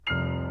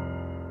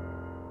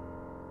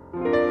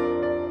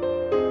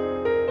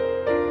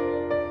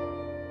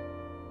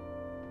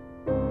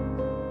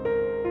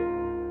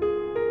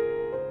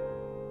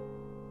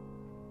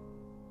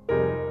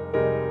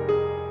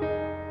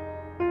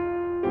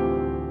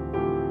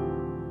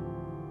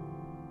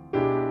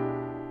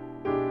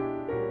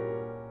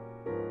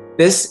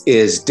This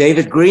is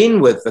David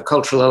Green with the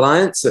Cultural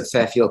Alliance of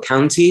Fairfield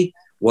County,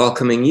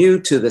 welcoming you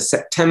to the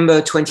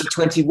September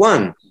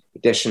 2021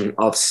 edition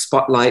of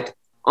Spotlight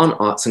on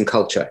Arts and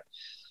Culture,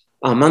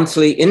 our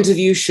monthly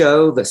interview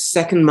show the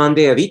second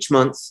Monday of each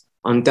month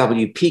on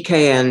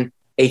WPKN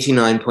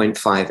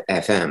 89.5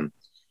 FM,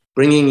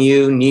 bringing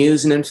you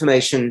news and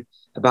information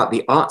about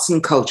the arts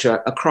and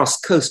culture across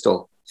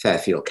coastal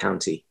Fairfield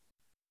County.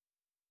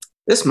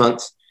 This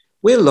month,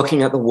 we're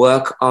looking at the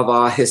work of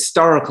our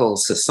historical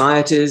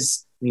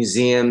societies,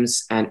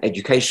 museums, and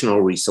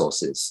educational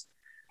resources,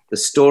 the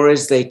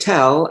stories they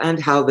tell and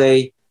how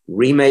they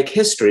remake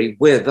history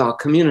with our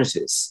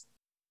communities.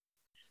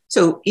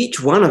 So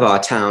each one of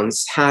our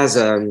towns has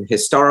an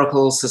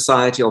historical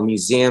society or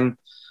museum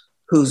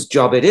whose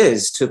job it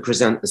is to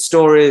present the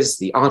stories,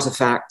 the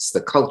artifacts,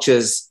 the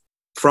cultures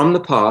from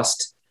the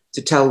past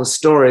to tell the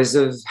stories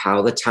of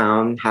how the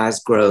town has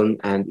grown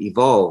and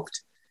evolved.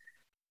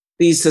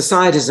 These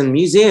societies and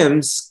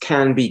museums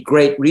can be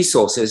great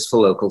resources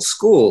for local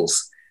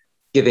schools,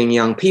 giving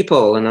young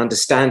people an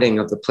understanding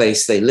of the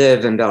place they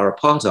live and are a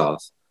part of.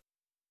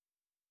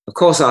 Of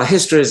course, our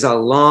histories are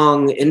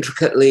long,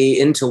 intricately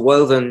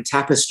interwoven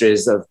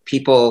tapestries of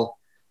people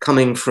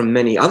coming from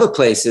many other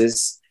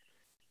places,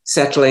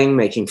 settling,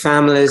 making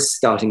families,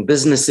 starting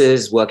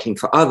businesses, working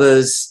for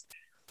others,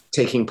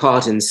 taking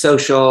part in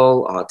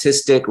social,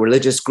 artistic,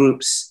 religious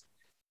groups,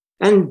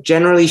 and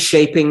generally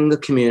shaping the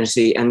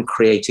community and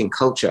creating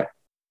culture.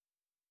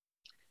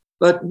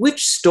 But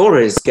which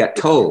stories get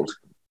told?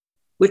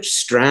 Which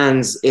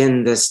strands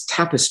in this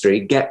tapestry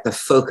get the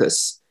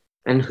focus,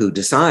 and who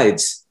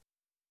decides?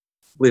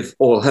 We've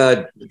all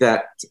heard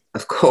that,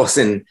 of course,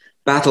 in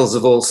battles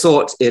of all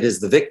sorts, it is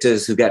the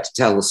victors who get to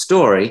tell the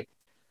story.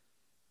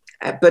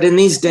 But in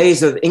these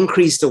days of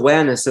increased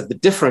awareness of the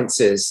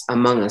differences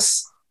among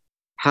us,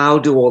 how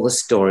do all the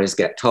stories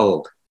get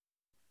told?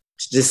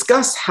 To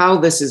discuss how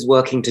this is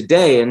working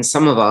today in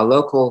some of our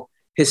local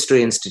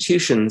history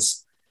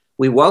institutions,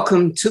 we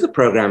welcome to the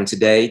program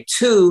today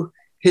two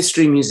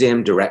history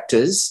museum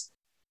directors,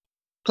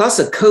 plus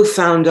a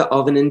co-founder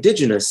of an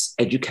Indigenous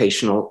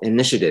educational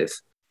initiative.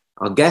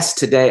 Our guests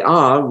today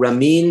are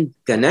Ramin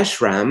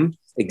Ganeshram,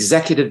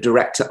 Executive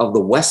Director of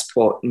the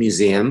Westport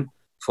Museum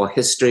for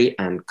History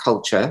and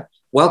Culture.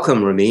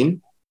 Welcome,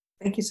 Ramin.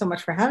 Thank you so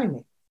much for having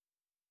me.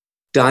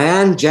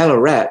 Diane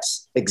Jelleret,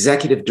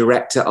 Executive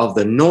Director of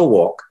the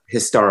Norwalk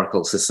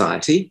Historical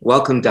Society.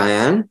 Welcome,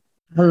 Diane.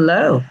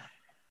 Hello.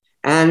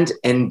 And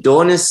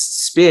Endornis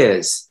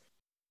Spears,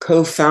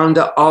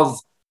 co-founder of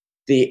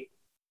the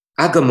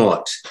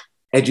Agamot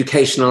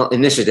Educational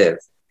Initiative,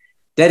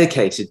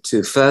 dedicated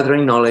to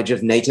furthering knowledge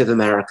of Native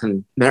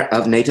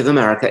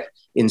America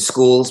in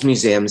schools,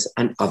 museums,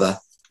 and other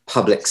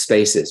public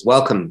spaces.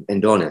 Welcome,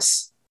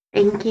 Endornis.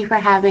 Thank you for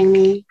having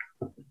me.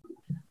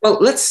 Well,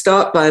 let's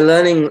start by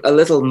learning a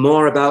little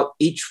more about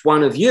each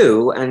one of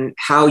you and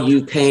how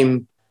you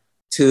came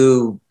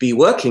to be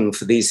working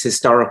for these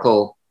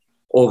historical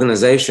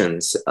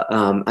organizations.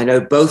 I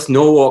know both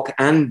Norwalk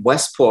and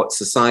Westport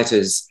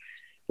societies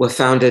were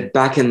founded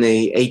back in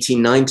the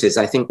 1890s.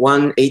 I think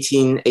one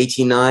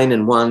 1889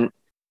 and one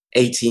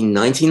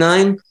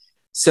 1899.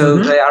 So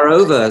they are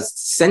over a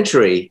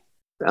century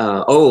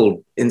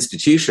old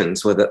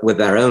institutions with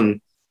their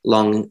own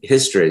long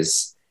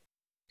histories.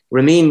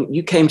 Ramin,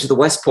 you came to the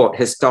Westport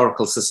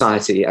Historical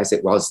Society, as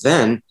it was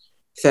then,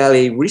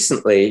 fairly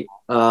recently,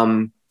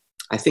 I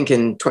think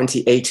in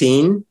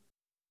 2018.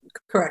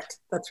 Correct,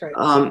 that's right.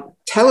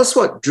 Tell us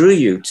what drew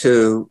you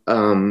to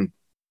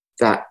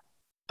that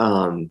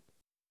job,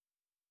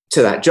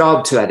 to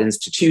that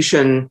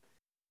institution,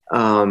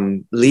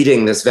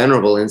 leading this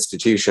venerable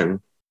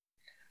institution.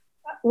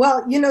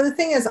 Well, you know, the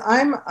thing is,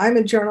 I'm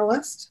a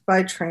journalist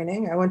by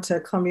training. I went to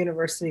Columbia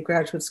University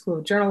Graduate School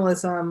of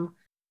Journalism.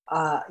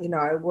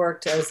 I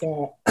worked as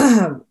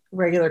a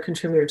regular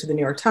contributor to the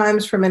New York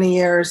Times for many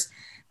years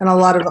and a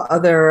lot of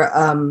other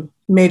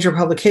major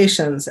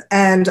publications.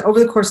 And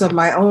over the course of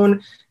my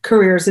own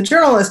career as a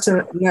journalist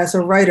and as a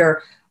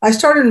writer, I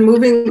started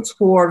moving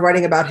toward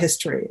writing about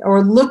history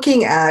or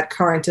looking at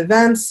current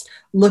events,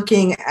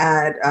 looking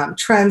at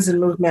trends and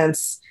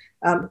movements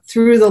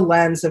through the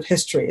lens of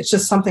history. It's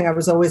just something I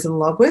was always in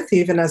love with,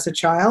 even as a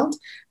child,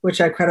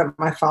 which I credit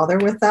my father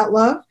with that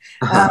love.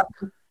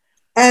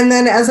 And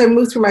then as I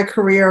moved through my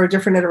career, or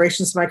different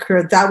iterations of my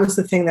career, that was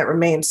the thing that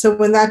remained. So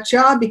when that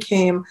job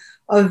became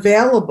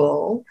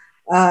available,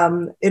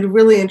 it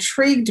really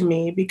intrigued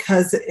me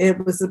because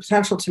it was the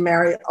potential to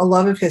marry a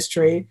love of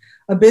history,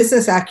 a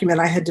business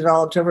acumen I had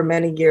developed over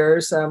many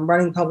years,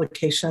 running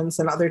publications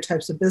and other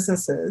types of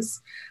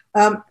businesses.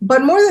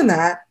 But more than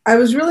that, I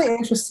was really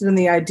interested in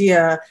the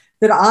idea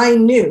that I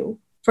knew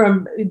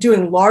from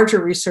doing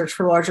larger research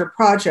for larger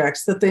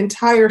projects that the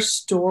entire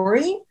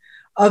story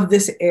of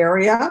this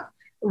area,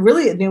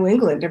 really in New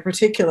England in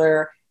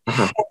particular,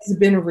 has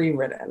been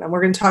rewritten. And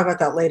we're going to talk about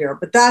that later.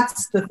 But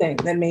that's the thing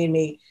that made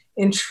me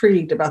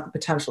intrigued about the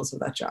potentials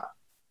of that job.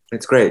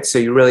 That's great. So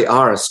you really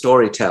are a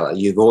storyteller.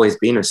 You've always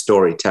been a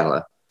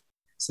storyteller.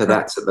 So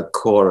that's at the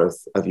core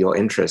of your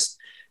interest.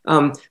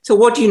 So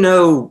what do you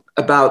know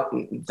about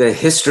the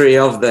history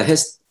of the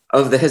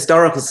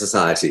Historical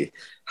Society?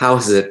 How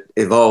has it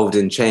evolved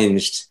and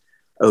changed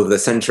over the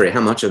century?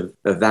 How much of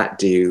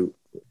that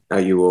are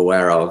you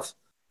aware of?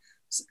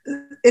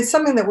 It's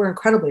something that we're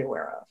incredibly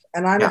aware of,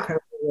 and I'm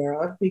incredibly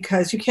aware of,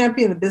 because you can't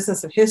be in the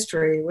business of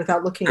history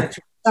without looking at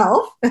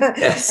yourself.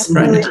 Yes, and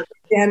right. really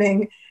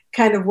understanding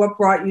kind of what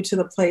brought you to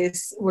the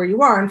place where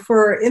you are. And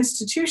for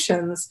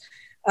institutions,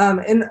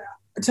 in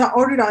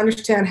order to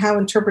understand how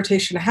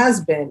interpretation has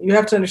been, you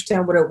have to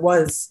understand what it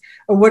was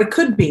or what it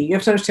could be. You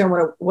have to understand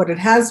what it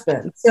has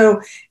been.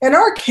 So in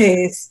our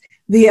case,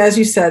 as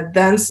you said,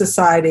 then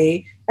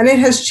Society, and it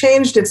has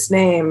changed its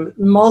name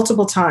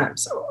multiple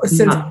times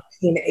since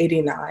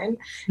 1989.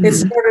 It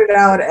started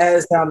out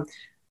as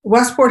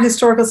Westport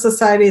Historical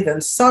Society, then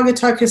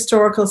Saugatuck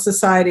Historical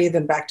Society,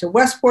 then back to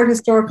Westport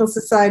Historical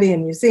Society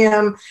and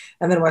Museum,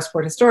 and then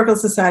Westport Historical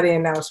Society,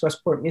 and now it's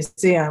Westport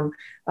Museum,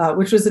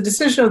 which was a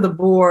decision of the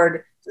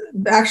board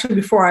actually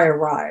before I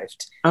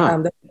arrived,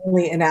 that was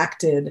only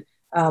enacted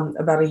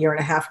about a year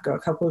and a half ago, a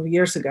couple of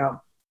years ago.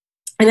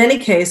 In any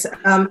case,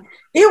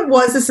 it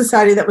was a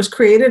society that was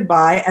created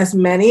by, as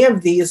many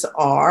of these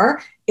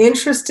are,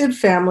 interested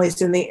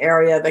families in the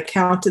area that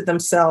counted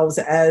themselves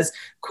as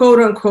quote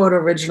unquote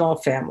original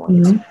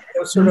families,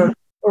 sort of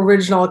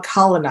original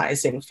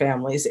colonizing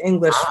families,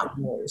 English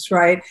families,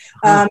 right?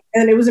 And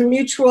it was a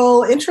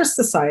mutual interest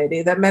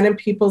society that met in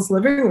people's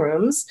living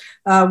rooms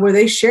where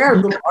they shared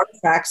little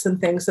artifacts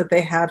and things that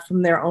they had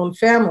from their own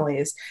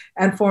families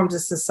and formed a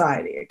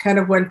society. It kind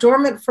of went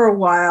dormant for a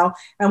while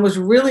and was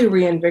really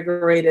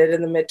reinvigorated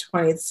in the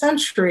mid-20th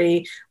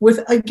century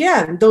with,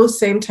 again, those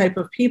same type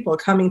of people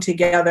coming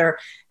together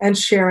and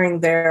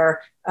sharing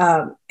their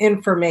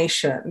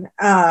information.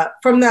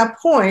 From that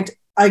point,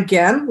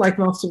 again, like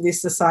most of these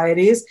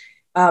societies,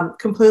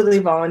 completely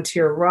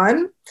volunteer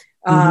run.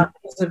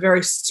 It's a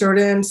very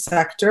certain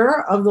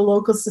sector of the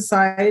local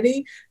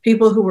society,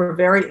 people who were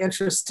very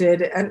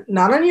interested, and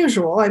not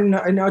unusual, I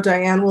know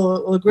Diane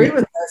will agree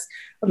with this,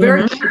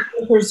 very interested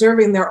in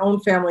preserving their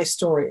own family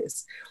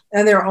stories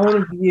and their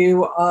own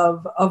view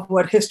of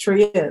what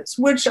history is,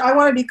 which I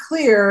want to be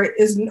clear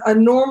is a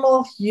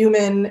normal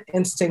human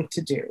instinct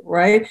to do,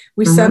 right?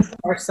 We center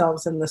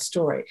ourselves in the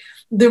story.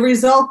 The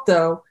result,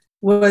 though,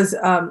 was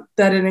that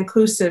an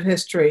inclusive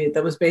history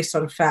that was based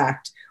on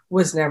fact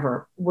was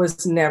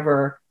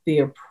never the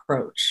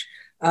approach.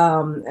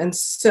 And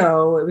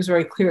so it was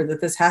very clear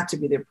that this had to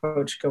be the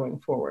approach going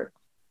forward.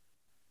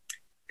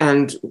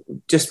 And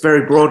just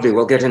very broadly,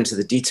 we'll get into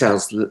the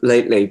details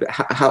later, but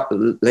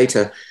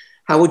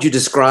how would you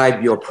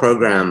describe your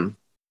program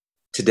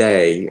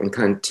today in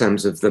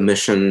terms of the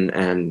mission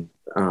and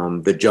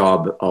the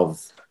job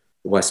of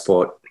the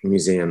Westport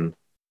Museum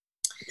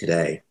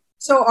today?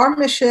 So our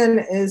mission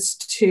is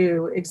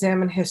to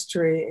examine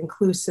history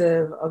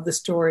inclusive of the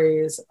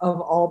stories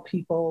of all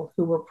people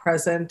who were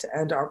present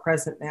and are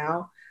present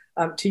now,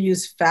 to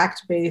use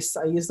fact-based,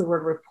 I use the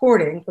word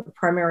reporting, but the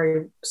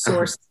primary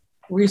source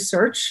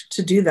research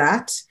to do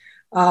that.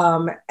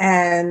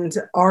 And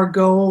our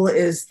goal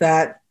is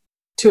that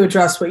to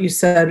address what you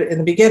said in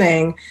the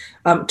beginning,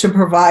 to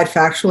provide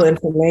factual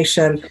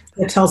information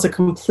that tells a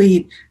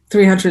complete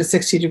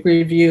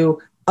 360-degree view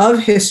of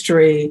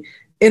history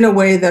in a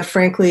way that,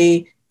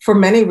 frankly, for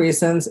many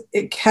reasons,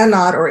 it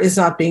cannot or is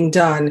not being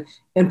done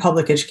in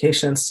public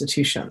education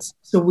institutions.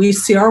 So we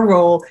see our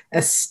role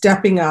as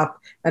stepping up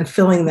and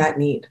filling that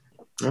need.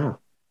 Oh,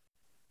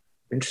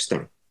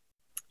 interesting.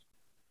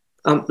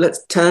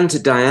 Let's turn to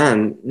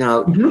Diane.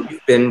 Now, you've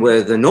been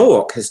with the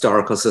Norwalk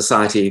Historical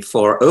Society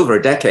for over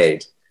a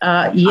decade.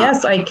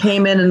 Yes, I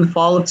came in the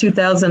fall of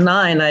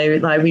 2009.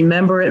 I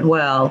remember it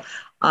well.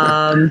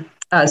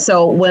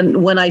 So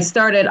when I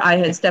started, I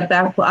had stepped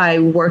back. I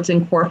worked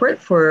in corporate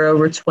for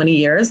over 20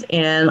 years,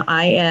 and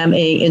I am an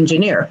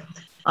engineer,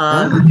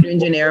 computer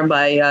engineer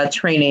by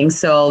training.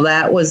 So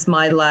that was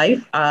my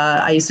life.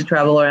 I used to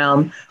travel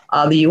around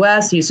the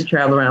U.S., used to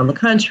travel around the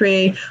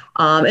country.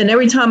 And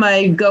every time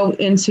I go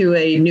into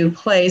a new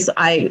place,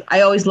 I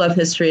always love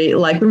history,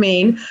 like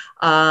Ramin.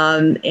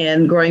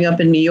 And growing up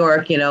in New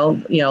York, you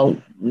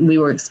know, we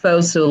were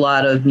exposed to a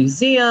lot of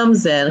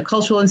museums and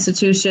cultural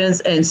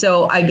institutions. And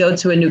so I go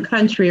to a new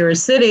country or a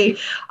city,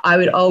 I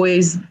would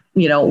always,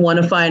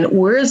 want to find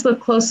where's the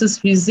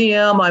closest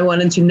museum. I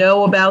wanted to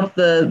know about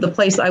the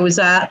place I was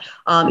at,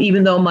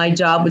 even though my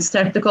job was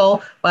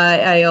technical,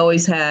 but I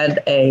always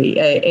had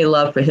a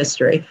love for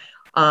history.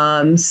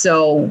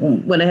 So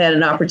when I had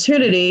an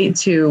opportunity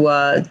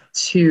to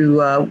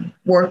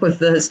work with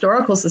the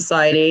Historical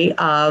Society,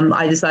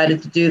 I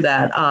decided to do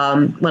that.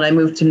 When I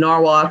moved to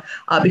Norwalk,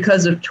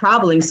 because of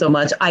traveling so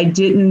much, I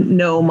didn't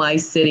know my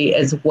city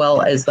as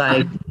well as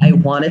I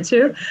wanted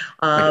to,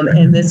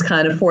 and this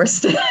kind of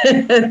forced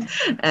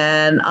it,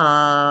 and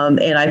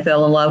I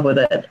fell in love with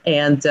it.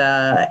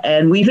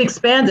 And we've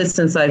expanded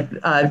since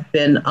I've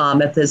been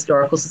at the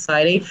Historical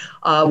Society.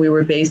 We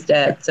were based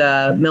at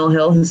Mill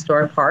Hill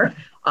Historic Park.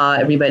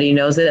 Everybody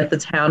knows it at the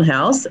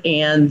townhouse.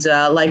 And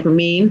like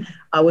Ramin,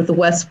 with the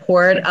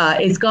Westport,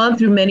 it's gone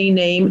through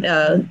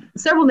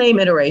several name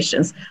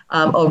iterations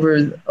over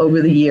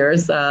the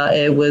years.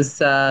 It was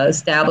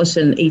established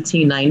in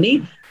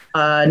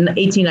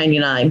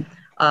 1899.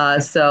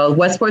 So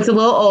Westport's a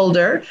little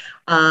older,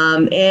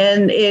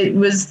 and it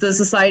was the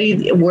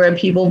society where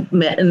people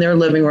met in their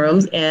living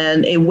rooms,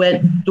 and it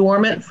went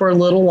dormant for a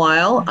little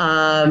while.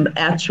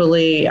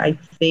 Actually, I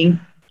think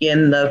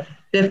in the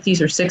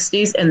 50s or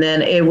 60s, and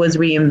then it was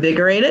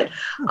reinvigorated.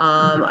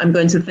 I'm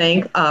going to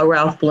thank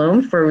Ralph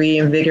Bloom for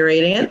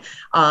reinvigorating it.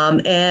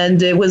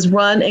 And it was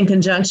run in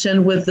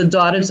conjunction with the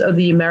Daughters of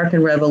the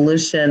American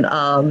Revolution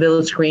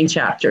Village Green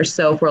chapter.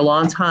 So for a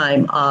long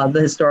time,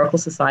 the Historical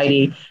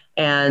Society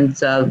and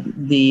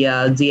the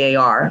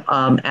DAR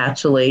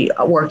actually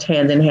worked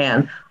hand in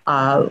hand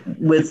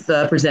with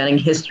presenting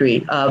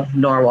history of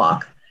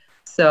Norwalk.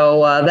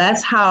 So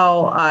that's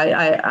how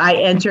I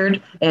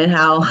entered, and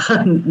how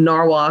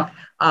Norwalk,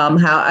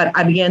 how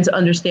I began to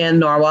understand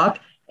Norwalk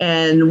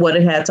and what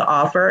it had to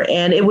offer.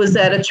 And it was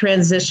at a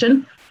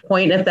transition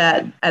point at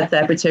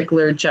that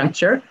particular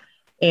juncture.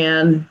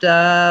 And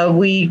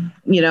we've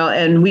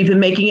been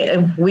making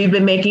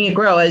it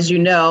grow. As you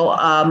know,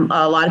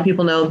 a lot of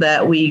people know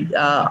that we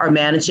are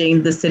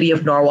managing the City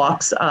of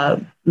Norwalk's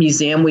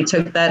museum. We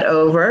took that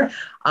over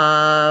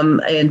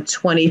in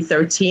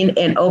 2013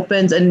 and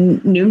opened a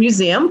new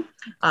museum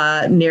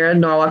near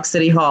Norwalk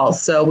City Hall.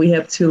 So we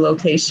have 2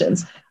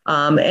 locations.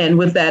 And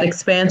with that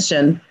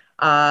expansion,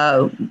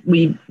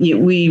 we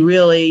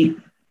really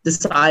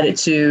decided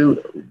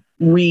to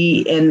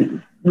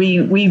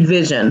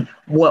revision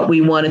what we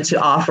wanted to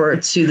offer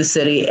to the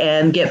city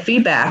and get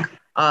feedback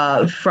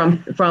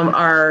from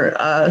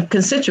our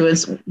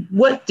constituents.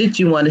 What did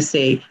you want to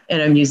see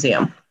in a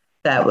museum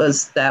that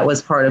was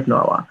part of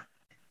Norwalk?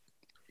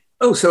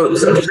 Oh, so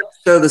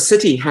the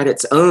city had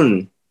its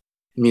own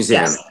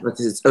museum, yes, with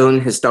its own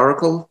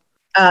historical?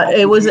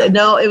 It was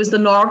the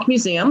Norwalk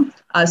Museum.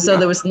 So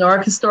there was the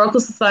Norwalk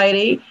Historical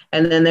Society,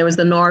 and then there was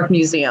the Norwalk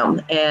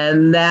Museum,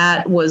 and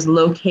that was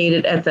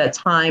located at that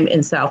time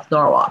in South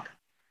Norwalk.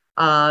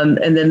 And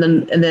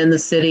then the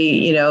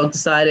city,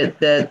 decided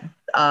that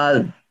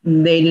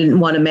they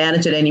didn't want to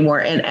manage it anymore,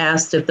 and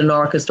asked if the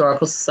Norwalk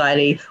Historical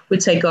Society would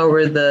take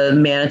over the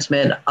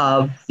management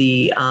of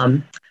the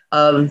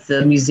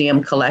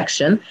museum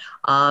collection.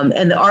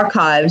 And the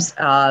archives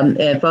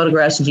and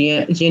photographs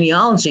and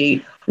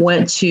genealogy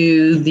went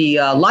to the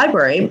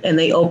library, and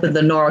they opened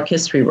the Norwalk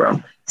History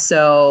Room.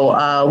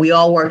 So we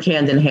all work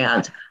hand in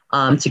hand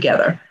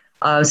together.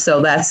 So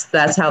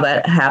that's how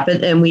that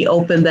happened. And we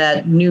opened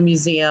that new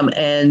museum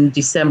in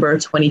December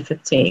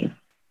 2015.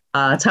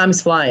 Time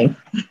is flying.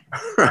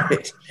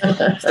 Right.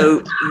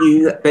 So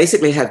you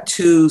basically have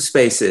 2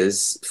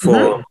 spaces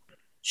for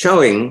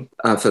showing,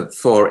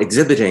 for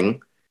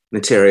exhibiting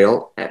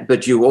material,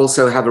 but you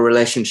also have a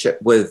relationship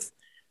with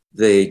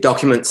the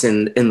documents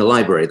in the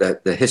library,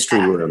 the history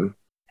room.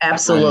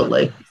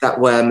 Absolutely. Is that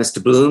where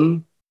Mr.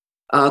 Bloom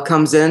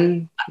comes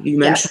in? You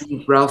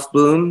mentioned Ralph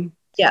Bloom.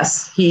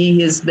 Yes, he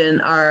has been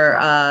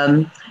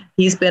our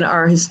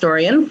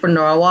historian for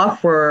Norwalk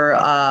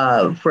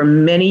for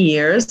many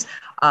years.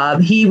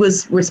 He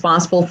was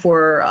responsible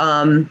for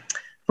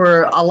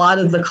a lot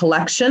of the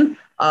collection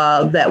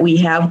that we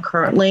have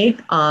currently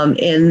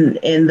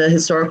in the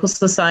Historical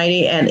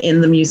Society and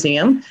in the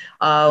museum.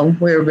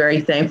 We're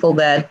very thankful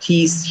that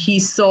he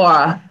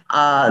saw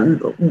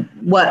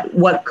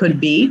what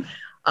could be.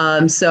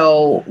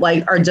 So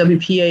like our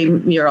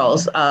WPA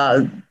murals,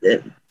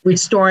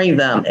 restoring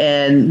them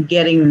and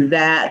getting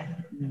that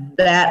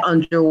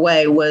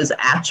underway was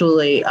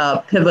actually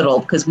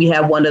pivotal, because we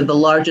have one of the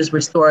largest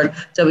restored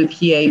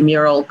WPA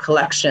mural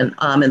collection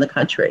in the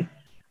country.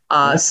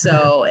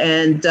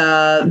 And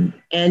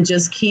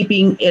just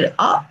keeping it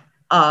up,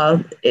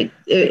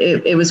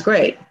 it was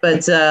great.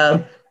 But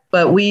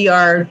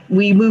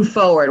we move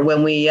forward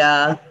when we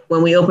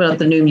open up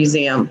the new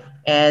museum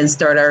and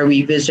start our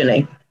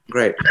revisioning.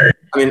 Great.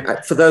 I mean,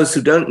 for those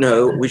who don't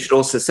know, we should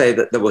also say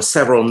that there were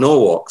several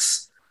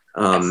Norwalks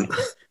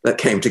that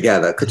came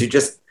together. Could you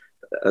just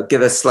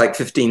give us like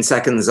 15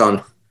 seconds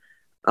on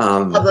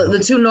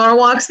the 2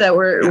 Norwalks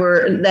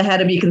that had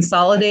to be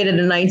consolidated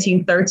in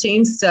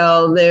 1913?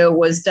 So there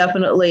was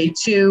definitely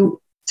two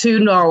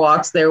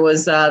Norwalks. There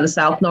was the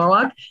South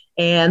Norwalk,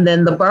 and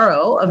then the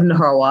borough of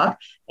Norwalk,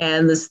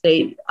 and the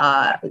state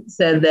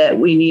said that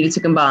we needed to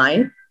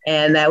combine,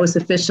 and that was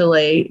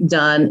officially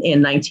done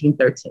in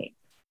 1913.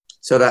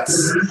 So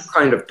that's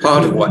kind of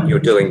part of what you're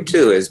doing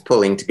too, is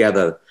pulling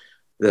together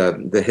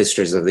the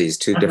histories of these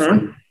 2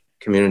 different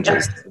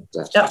communities.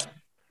 Yep.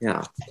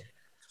 Yeah.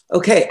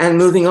 Okay, and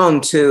moving on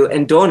to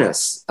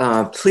Endornis.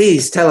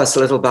 Please tell us a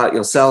little about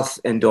yourself,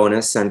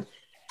 Endornis, and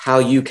how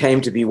you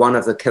came to be one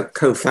of the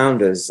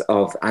co-founders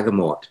of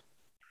Agamort.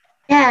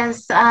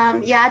 Yes,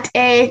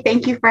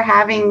 thank you for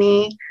having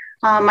me.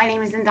 My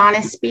name is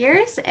Endornis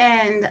Spears,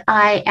 and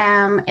I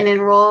am an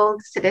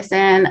enrolled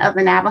citizen of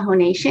the Navajo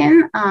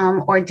Nation,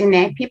 or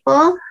Diné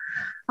people.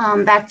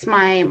 That's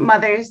my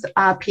mother's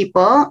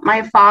people.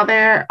 My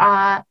father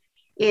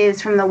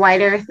is from the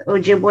White Earth,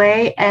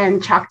 Ojibwe,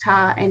 and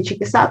Choctaw and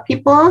Chickasaw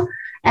people.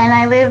 And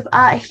I live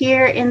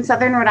here in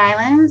Southern Rhode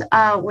Island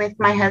with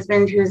my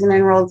husband, who's an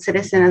enrolled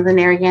citizen of the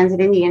Narragansett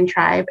Indian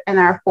tribe, and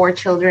our 4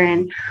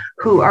 children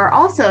who are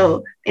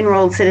also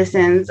enrolled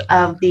citizens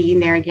of the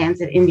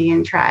Narragansett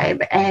Indian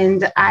tribe.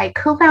 And I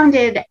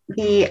co-founded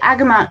the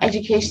Agamount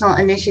Educational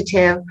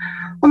Initiative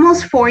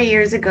almost 4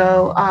 years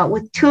ago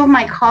with 2 of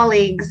my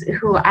colleagues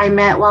who I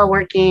met while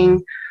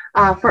working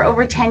for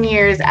over 10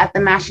 years at the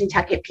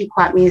Mashantucket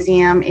Pequot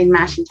Museum in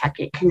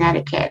Mashantucket,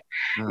 Connecticut.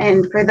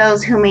 And for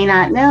those who may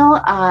not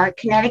know,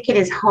 Connecticut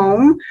is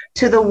home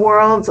to the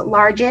world's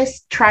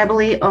largest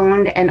tribally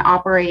owned and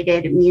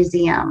operated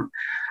museum.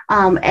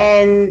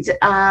 Because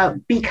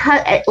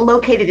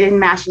located in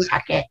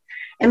Mashantucket.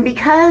 And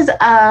because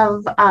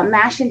of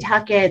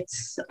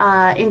Mashantucket's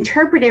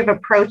interpretive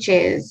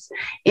approaches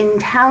in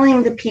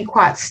telling the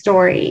Pequot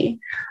story,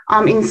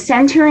 in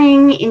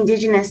centering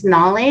Indigenous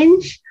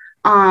knowledge,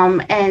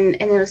 and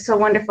it was so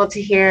wonderful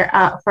to hear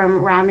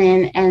from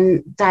Raman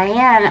and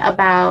Diane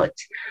about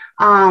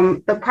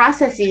the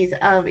processes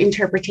of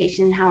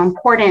interpretation, how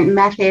important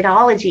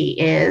methodology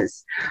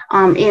is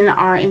in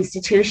our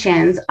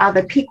institutions.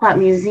 The Pequot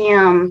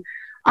Museum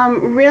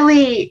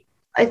really,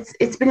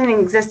 it's been in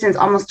existence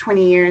almost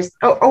 20 years,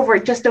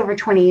 just over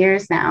 20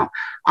 years now.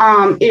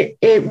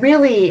 It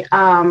really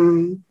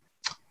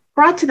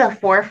brought to the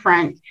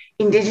forefront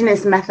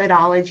Indigenous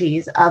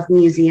methodologies of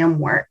museum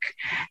work.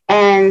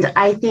 And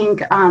I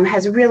think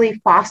has really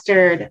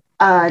fostered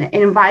an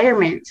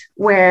environment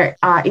where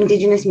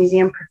Indigenous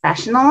museum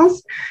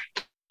professionals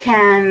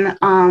can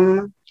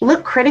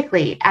look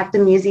critically at the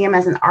museum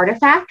as an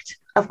artifact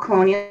of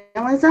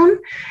colonialism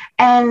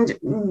and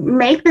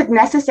make the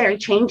necessary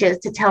changes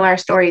to tell our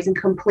stories in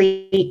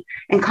complete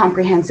and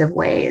comprehensive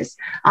ways.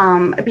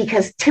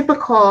 Because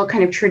typical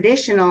kind of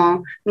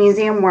traditional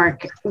museum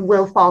work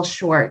will fall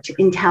short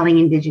in telling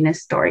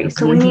Indigenous stories.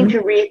 So we need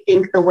to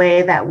rethink the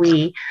way that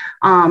we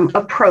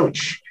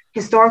approach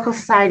historical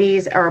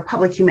societies or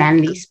public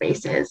humanities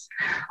spaces.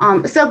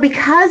 So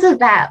because of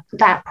that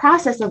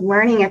process of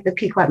learning at the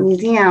Pequot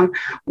Museum,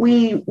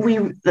 we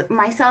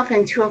myself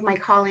and 2 of my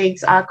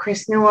colleagues,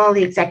 Chris Newell,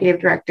 the executive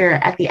director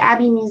at the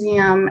Abbey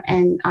Museum,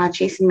 and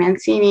Jason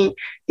Mancini,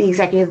 the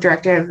executive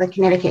director of the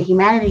Connecticut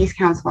Humanities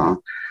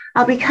Council,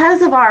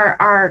 because of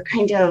our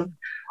kind of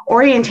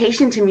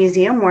orientation to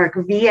museum work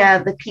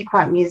via the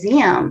Pequot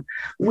Museum,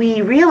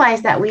 we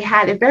realized that we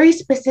had a very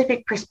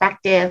specific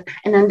perspective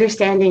and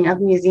understanding of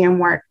museum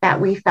work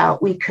that we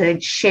felt we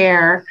could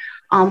share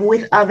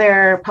with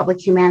other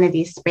public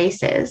humanities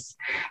spaces.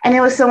 And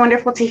it was so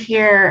wonderful to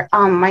hear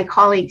my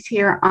colleagues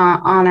here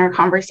on our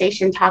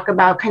conversation talk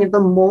about kind of the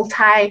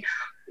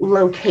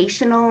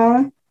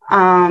multi-locational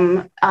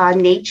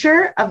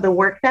nature of the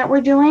work that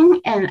we're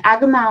doing. And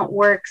Agamount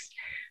works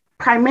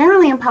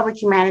primarily in public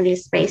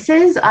humanities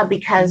spaces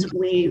because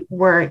we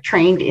were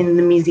trained in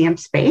the museum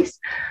space,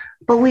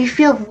 but we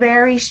feel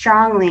very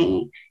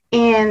strongly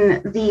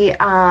in the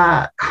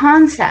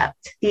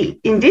concept, the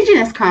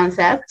Indigenous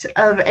concept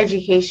of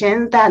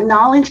education, that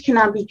knowledge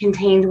cannot be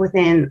contained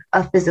within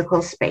a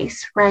physical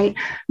space, right?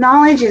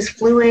 Knowledge is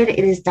fluid, it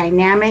is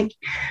dynamic.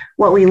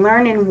 What we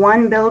learn in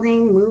one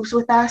building moves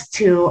with us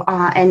to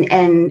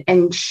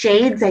and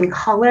shades and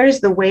colors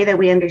the way that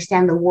we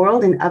understand the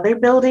world in other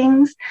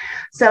buildings.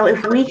 So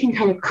if we can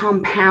kind of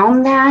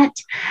compound that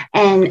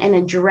and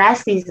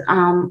address these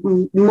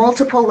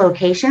multiple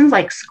locations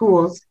like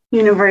schools,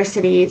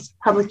 universities,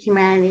 public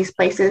humanities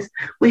places,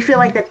 we feel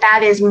like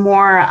that is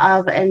more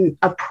of an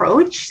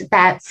approach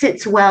that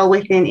sits well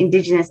within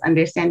Indigenous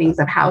understandings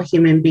of how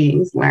human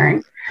beings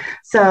learn.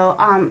 So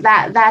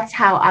that's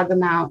how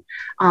Agamount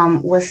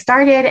was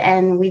started,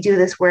 and we do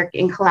this work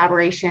in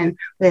collaboration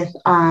with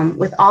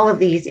all of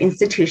these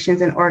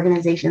institutions and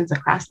organizations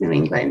across New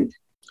England.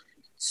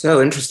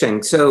 So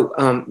interesting.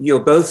 So you're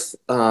both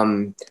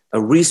a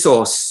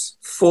resource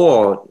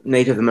for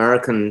Native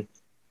American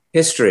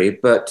history,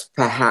 but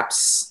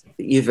perhaps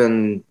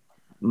even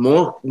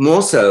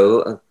more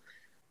so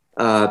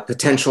a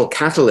potential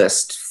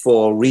catalyst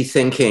for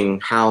rethinking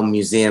how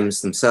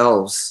museums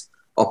themselves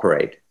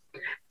operate.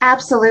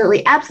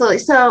 Absolutely, absolutely.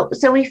 So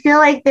we feel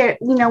like there,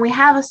 we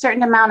have a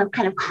certain amount of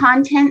kind of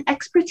content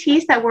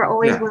expertise that we're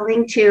always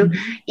willing to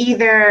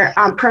either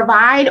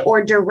provide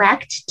or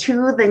direct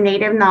to the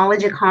Native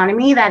knowledge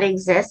economy that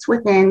exists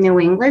within New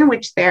England,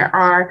 which there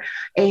are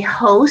a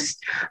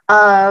host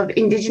of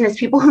Indigenous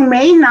people who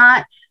may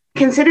not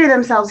consider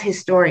themselves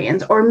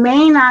historians or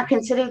may not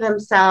consider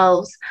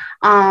themselves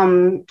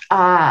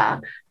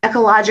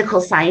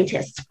ecological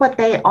scientists, but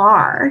they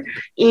are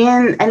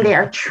and they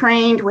are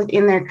trained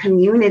within their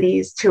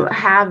communities to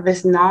have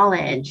this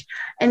knowledge.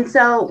 And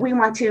so we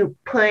want to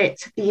put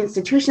the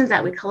institutions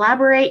that we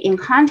collaborate in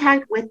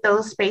contact with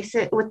those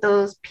spaces, with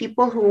those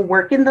people who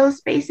work in those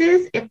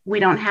spaces, if we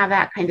don't have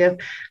that kind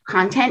of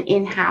content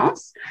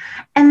in-house.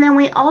 And then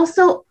we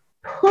also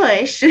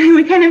push,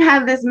 we kind of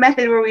have this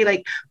method where we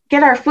like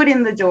get our foot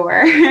in the door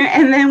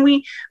and then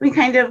we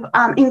kind of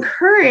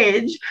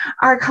encourage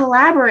our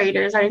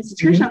collaborators, our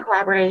institutional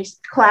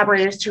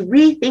collaborators to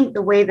rethink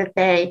the way that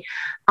they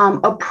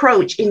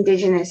approach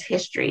Indigenous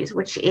histories,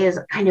 which is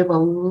kind of a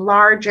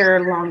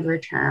larger, longer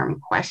term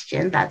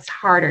question that's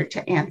harder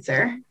to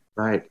answer.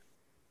 Right.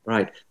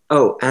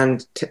 Oh,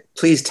 and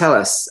please tell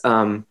us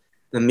the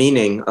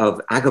meaning of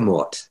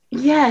Agamort.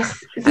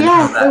 Yes,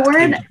 the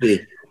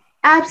word.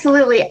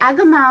 Absolutely.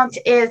 Agamount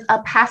is a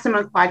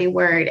Passamaquoddy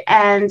word.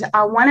 And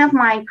one of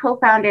my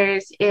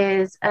co-founders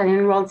is an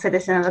enrolled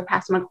citizen of the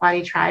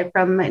Passamaquoddy tribe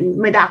from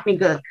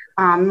Medakniguk,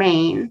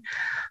 Maine.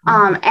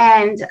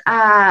 And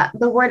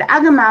the word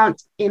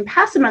Agamount in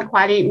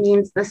Passamaquoddy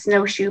means the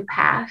snowshoe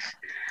path.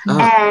 Oh.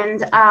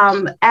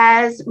 And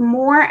as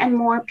more and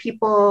more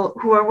people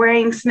who are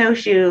wearing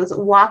snowshoes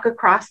walk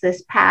across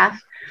this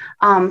path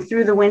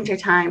through the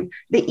wintertime,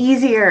 the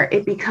easier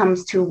it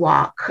becomes to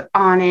walk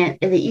on it,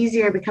 and the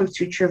easier it becomes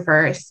to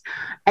traverse.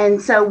 And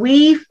so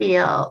we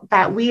feel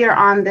that we are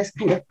on this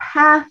kind of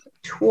path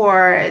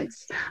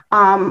towards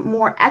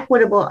more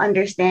equitable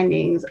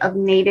understandings of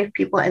Native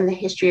people and the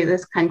history of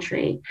this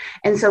country.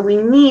 And so we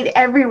need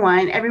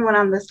everyone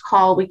on this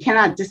call. We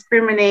cannot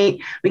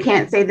discriminate. We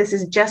can't say this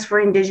is just for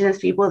Indigenous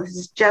people. This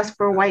is just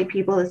for white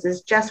people. This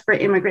is just for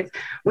immigrants.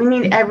 We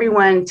need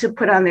everyone to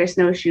put on their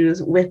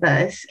snowshoes with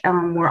us.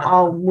 We're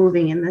all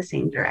moving in the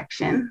same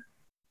direction.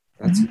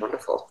 That's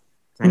wonderful.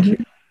 Thank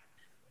you.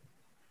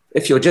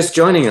 If you're just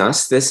joining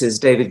us, this is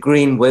David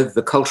Green with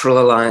the Cultural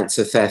Alliance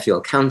of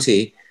Fairfield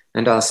County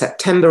and our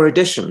September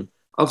edition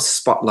of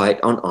Spotlight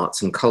on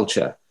Arts and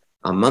Culture,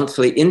 a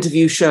monthly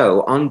interview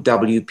show on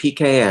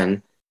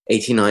WPKN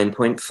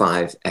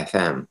 89.5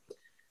 FM.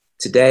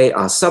 Today,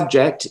 our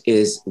subject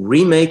is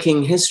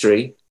remaking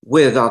history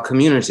with our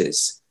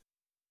communities.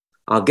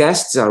 Our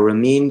guests are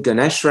Ramin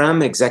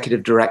Ganeshram,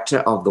 Executive Director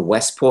of the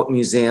Westport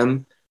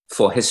Museum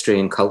for History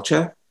and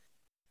Culture,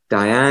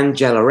 Diane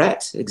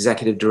Jelleret,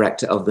 Executive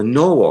Director of the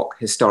Norwalk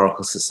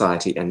Historical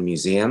Society and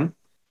Museum,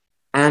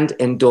 and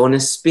Endorna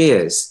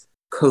Spears,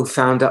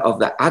 co-founder of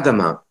the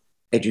Agamount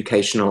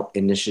Educational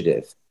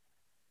Initiative.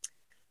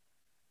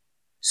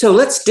 So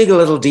let's dig a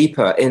little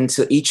deeper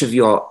into each of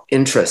your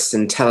interests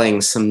in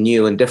telling some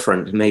new and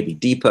different, maybe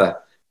deeper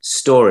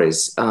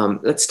stories.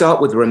 Let's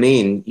start with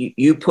Ramin.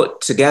 You put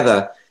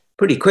together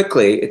pretty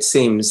quickly, it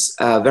seems,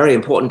 a very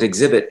important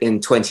exhibit in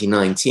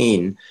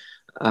 2019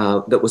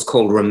 that was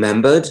called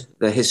Remembered,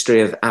 the History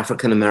of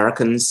African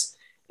Americans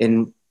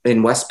in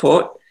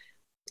Westport.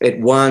 It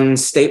won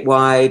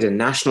statewide and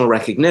national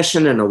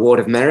recognition, an award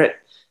of merit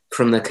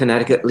from the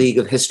Connecticut League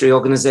of History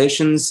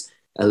Organizations,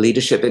 a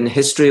Leadership in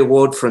History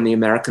Award from the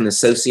American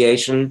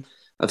Association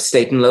of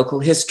State and Local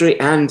History,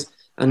 and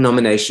a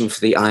nomination for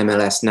the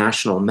IMLS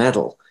National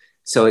Medal.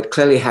 So it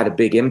clearly had a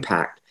big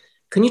impact.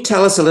 Can you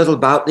tell us a little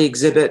about the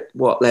exhibit,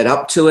 what led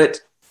up to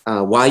it,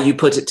 why you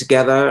put it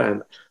together,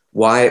 and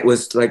why it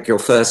was like your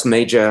first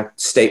major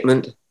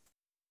statement?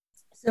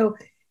 So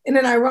in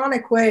an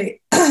ironic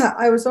way,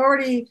 I was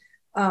already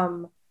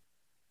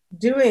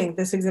doing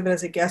this exhibit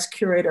as a guest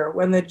curator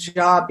when the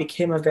job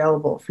became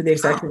available for the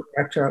executive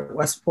director of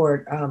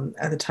Westport,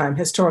 at the time,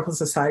 Historical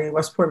Society,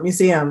 Westport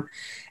Museum.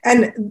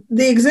 And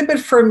the exhibit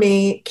for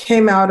me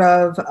came out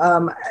of,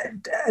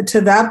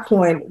 to that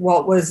point,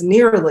 what was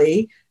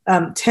nearly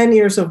 10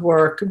 years of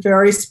work,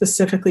 very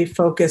specifically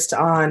focused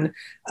on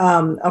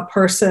a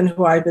person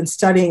who I've been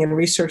studying and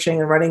researching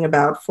and writing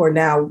about for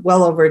now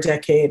well over a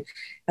decade.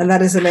 And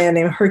that is a man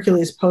named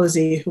Hercules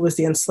Posey, who was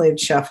the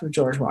enslaved chef of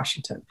George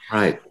Washington.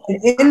 Right.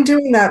 And in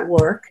doing that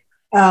work,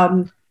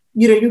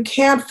 you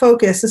can't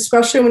focus,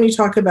 especially when you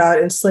talk about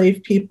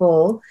enslaved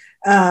people,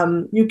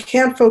 you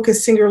can't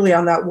focus singularly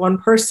on that one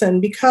person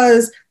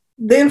because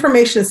the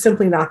information is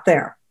simply not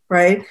there,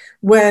 right?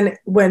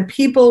 When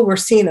people were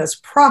seen as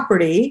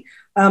property,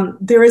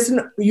 there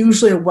isn't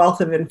usually a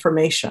wealth of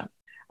information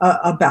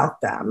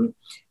about them.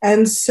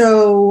 And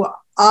so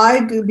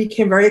I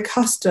became very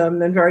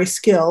accustomed and very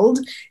skilled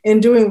in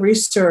doing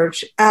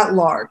research at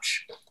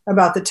large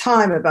about the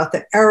time, about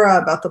the era,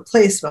 about the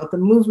place, about the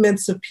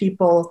movements of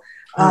people.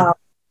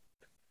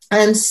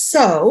 And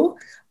so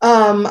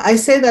I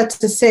say that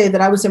to say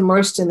that I was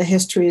immersed in the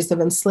histories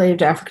of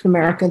enslaved African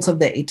Americans of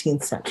the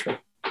 18th century.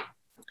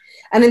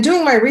 And in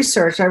doing my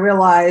research, I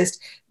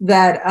realized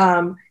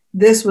that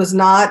this was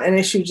not an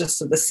issue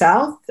just of the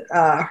South.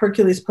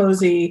 Hercules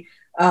Posey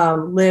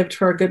lived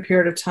for a good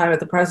period of time at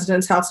the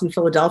president's house in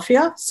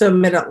Philadelphia, so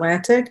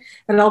mid-Atlantic,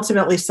 and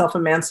ultimately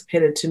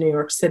self-emancipated to New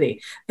York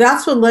City.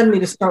 That's what led me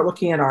to start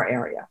looking at our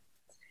area.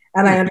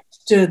 And I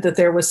understood that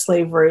there was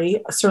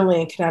slavery,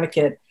 certainly in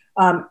Connecticut.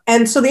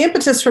 And so the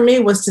impetus for me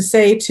was to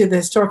say to the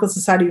Historical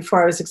Society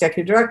before I was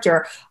executive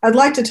director, I'd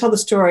like to tell the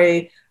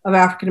story of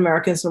African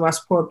Americans in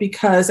Westport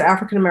because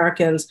African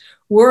Americans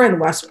were in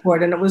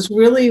Westport, and it was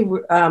really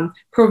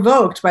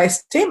provoked by a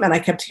statement I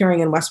kept hearing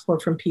in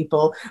Westport from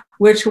people,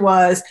 which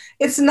was,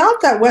 it's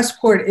not that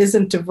Westport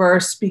isn't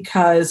diverse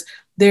because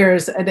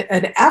there's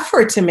an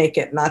effort to make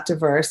it not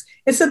diverse.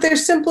 It's that there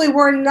simply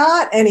were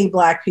not any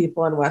Black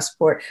people in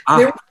Westport.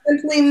 There were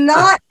simply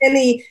not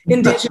any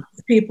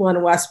Indigenous people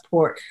in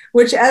Westport,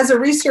 which as a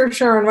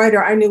researcher and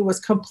writer, I knew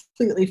was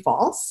completely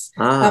false.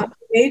 The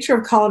nature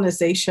of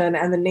colonization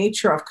and the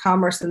nature of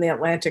commerce and the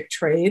Atlantic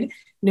trade,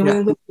 New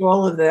England,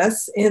 all of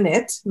this in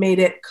it, made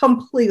it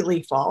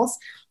completely false.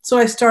 So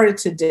I started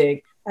to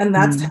dig, and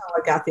that's how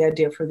I got the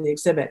idea for the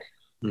exhibit.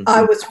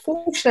 I was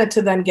fortunate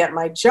to then get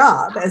my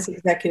job as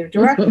executive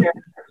director,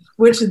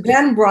 which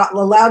then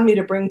allowed me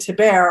to bring to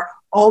bear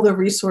all the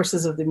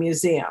resources of the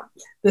museum,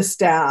 the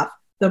staff,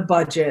 the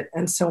budget,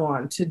 and so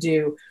on to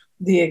do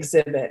the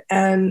exhibit.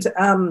 And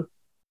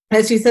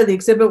as you said, the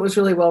exhibit was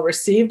really well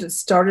received. It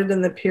started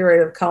in the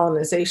period of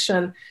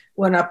colonization,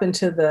 went up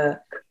into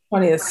the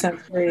 20th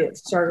century. It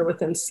started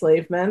with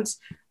enslavement.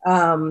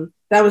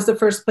 That was the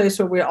first place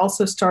where we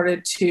also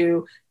started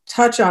to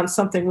touch on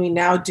something we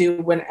now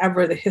do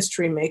whenever the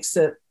history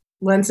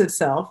lends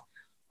itself,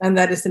 and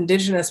that is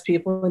Indigenous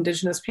people.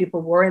 Indigenous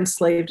people were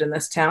enslaved in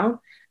this town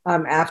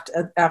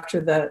after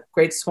the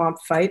Great Swamp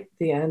Fight,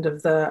 the end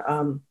of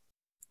the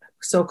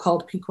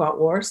so-called Pequot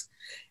Wars,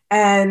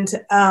 and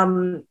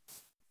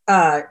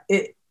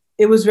it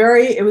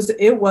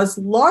was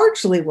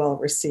largely well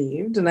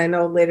received. And I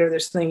know later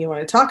there's something you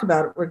want to talk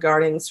about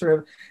regarding sort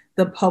of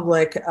the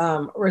public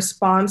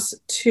response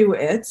to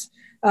it.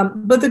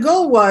 But the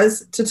goal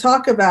was to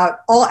talk about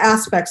all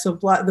aspects of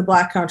the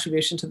Black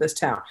contribution to this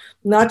town,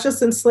 not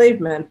just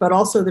enslavement, but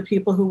also the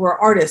people who were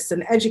artists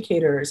and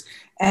educators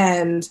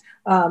and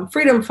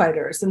freedom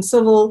fighters and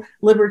civil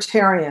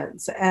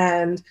libertarians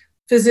and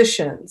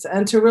physicians,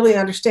 and to really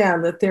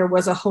understand that there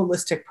was a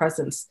holistic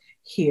presence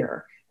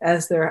here,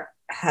 as there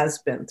has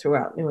been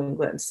throughout New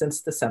England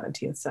since the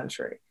 17th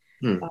century.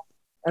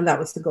 And that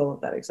was the goal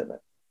of that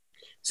exhibit.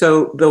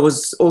 So there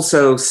was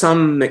also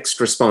some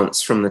mixed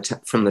response from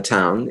the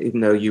town,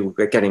 even though you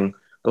were getting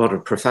a lot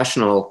of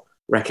professional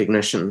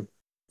recognition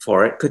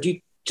for it. Could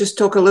you just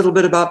talk a little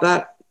bit about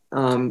that?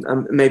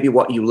 Maybe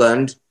what you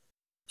learned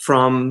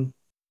from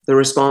the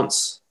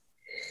response?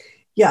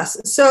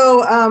 Yes.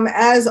 So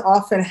as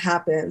often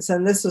happens,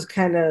 and this was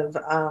kind of,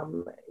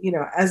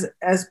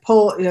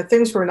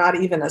 things were not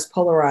even as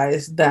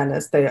polarized then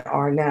as they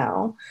are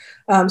now.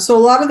 So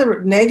a lot of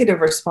the negative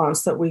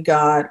response that we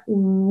got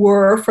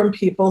were from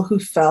people who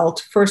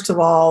felt, first of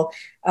all,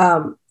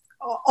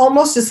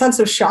 almost a sense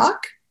of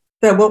shock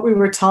that what we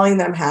were telling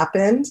them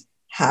happened,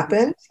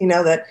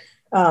 that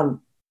the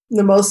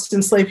most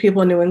enslaved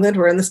people in New England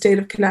were in the state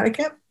of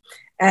Connecticut.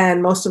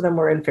 And most of them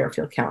were in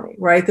Fairfield County,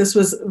 right? This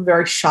was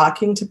very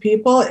shocking to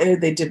people.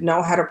 They didn't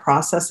know how to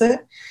process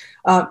it.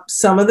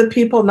 Some of the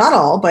people, not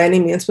all by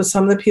any means, but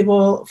some of the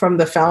people from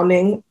the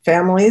founding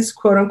families,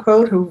 quote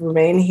unquote, who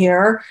remain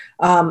here,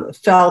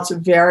 felt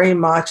very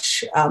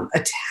much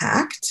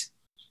attacked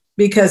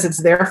because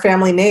it's their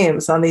family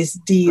names on these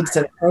deeds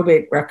and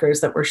probate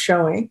records that we're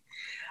showing.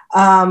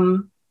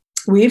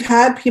 We've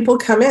had people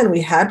come in.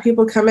 We had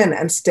people come in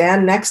and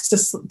stand next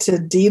to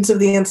deeds of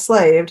the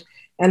enslaved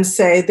and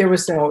say there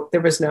was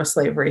no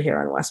slavery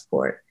here in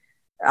Westport.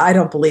 I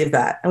don't believe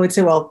that. And we'd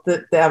say, well,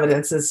 the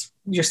evidence is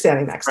you're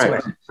standing next to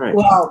it. Right.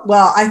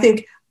 Well, I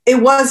think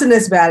it wasn't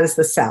as bad as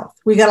the South.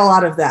 We got a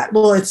lot of that.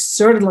 Well, it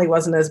certainly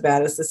wasn't as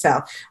bad as the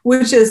South,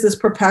 which is this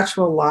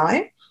perpetual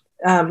lie.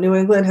 New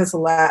England has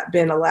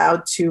been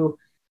allowed to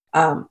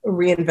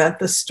reinvent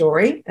the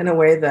story in a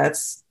way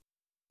that's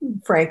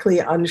frankly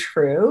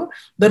untrue,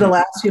 but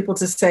allows people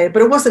to say,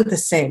 but it wasn't the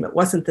same. It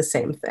wasn't the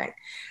same thing.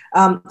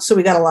 So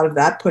we got a lot of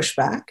that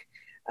pushback.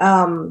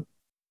 And,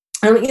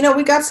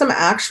 we got some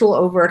actual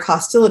overt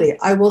hostility.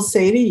 I will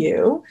say to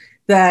you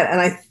that, and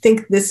I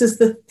think this is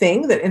the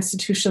thing that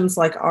institutions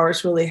like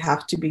ours really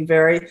have to be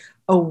very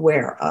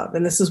aware of.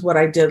 And this is what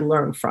I did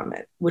learn from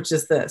it, which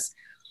is this.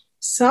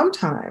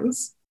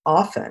 Sometimes,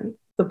 often,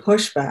 the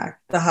pushback,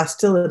 the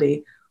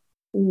hostility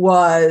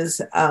was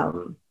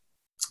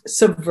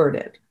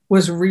subverted,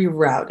 was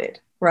rerouted.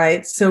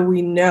 Right. So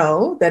we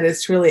know that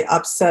it's really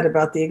upset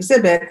about the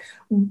exhibit,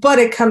 but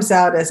it comes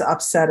out as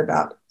upset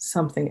about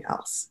something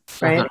else.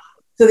 Right.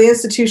 So the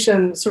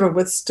institution sort of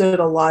withstood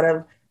a lot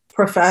of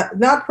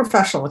not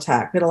professional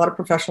attack, but a lot of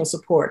professional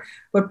support,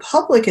 but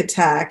public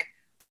attack,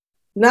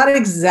 not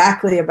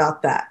exactly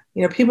about that.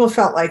 People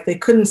felt like they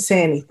couldn't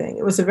say anything.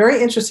 It was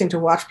very interesting to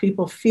watch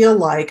people feel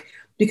like,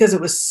 because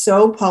it was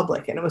so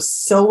public and it was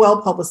so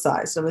well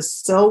publicized and it was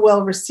so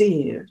well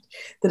received,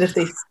 that if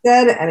they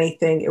said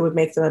anything, it would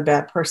make them a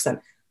bad person.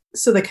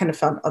 So they kind of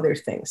found other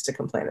things to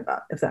complain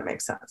about, if that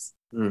makes sense.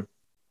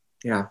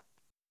 Yeah.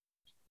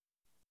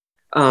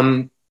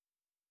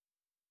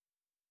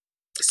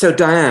 So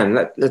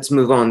Diane, let's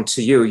move on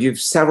to you. You've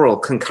several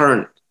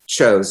concurrent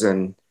shows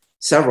in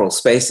several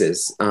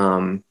spaces.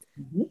 And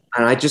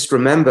I just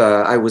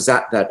remember I was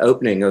at that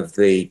opening of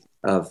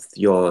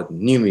your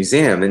new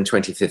museum in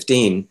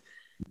 2015.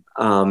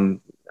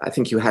 I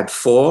think you had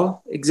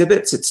 4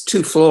 exhibits. It's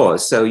 2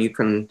 floors, so you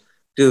can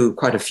do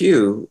quite a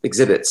few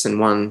exhibits in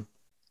one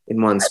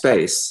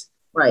space.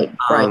 Right.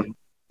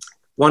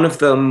 One of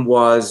them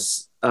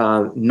was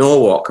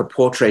Norwalk, A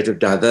Portrait of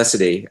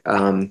Diversity,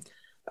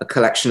 a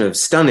collection of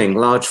stunning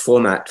large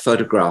format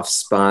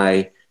photographs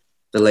by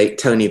the late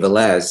Tony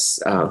Velez,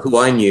 who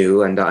I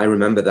knew, and I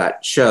remember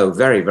that show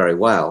very, very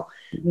well.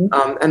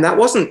 And that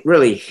wasn't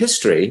really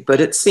history,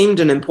 but it seemed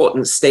an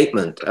important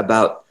statement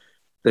about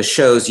the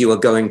shows you were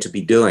going to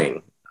be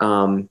doing.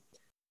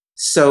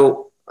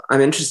 So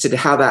I'm interested in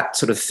how that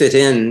sort of fit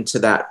into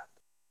that,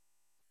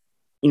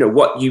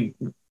 what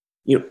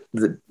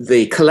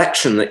the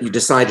collection that you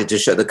decided to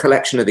show, the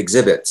collection of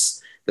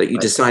exhibits that you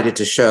decided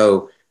to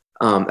show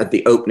at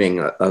the opening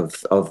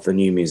of the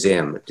new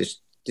museum.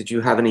 Did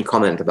you have any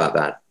comment about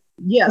that?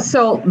 Yeah,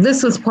 so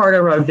this was part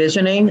of our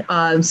visioning.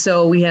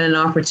 So we had an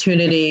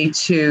opportunity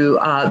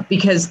to,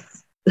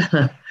 because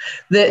the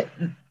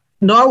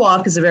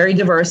Norwalk is a very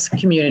diverse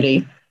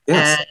community,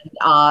 yes.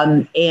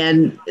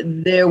 And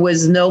there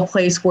was no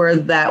place where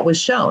that was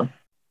shown.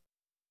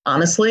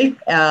 Honestly,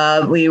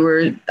 we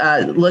were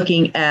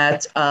looking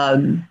at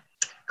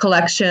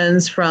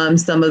collections from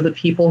some of the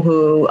people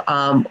who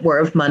were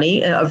of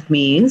money, of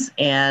means,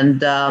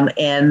 and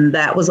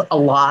that was a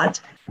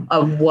lot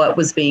of what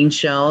was being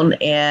shown.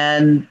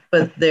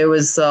 But there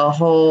was a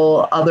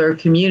whole other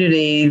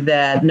community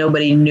that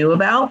nobody knew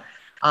about.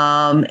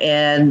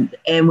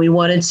 And we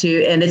wanted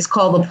to, and it's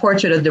called the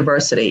Portrait of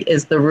Diversity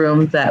is the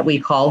room that we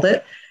called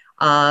it.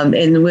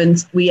 And when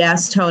we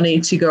asked Tony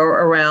to go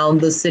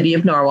around the city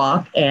of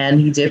Norwalk, and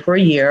he did for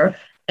a year,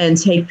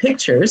 and take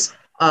pictures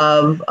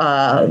of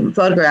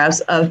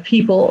photographs of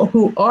people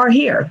who are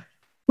here,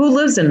 who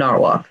lives in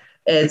Norwalk.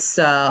 It's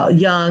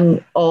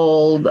young,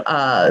 old,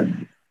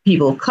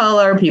 people of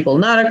color, people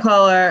not of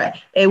color.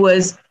 It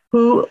was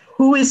who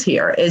is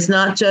here. It's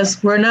not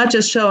just, we're not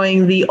just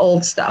showing the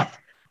old stuff.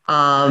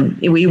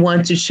 We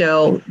want to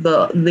show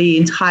the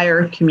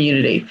entire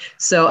community.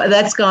 So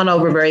that's gone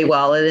over very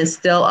well. It is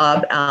still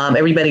up.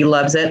 Everybody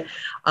loves it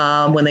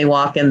when they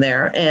walk in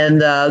there. And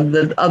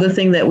the other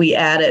thing that we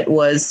added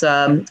was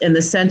in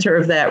the center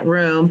of that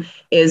room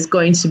is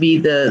going to be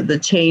the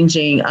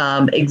changing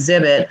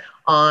exhibit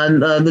on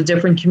the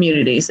different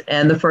communities.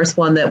 And the first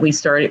one that we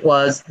started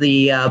was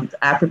the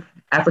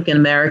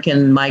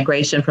African-American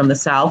migration from the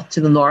South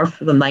to the North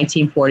from the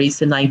 1940s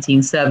to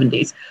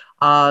 1970s.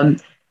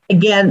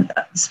 Again,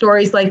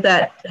 stories like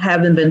that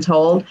haven't been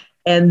told.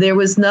 And there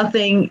was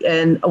nothing,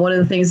 and one of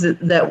the things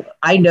that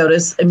I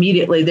noticed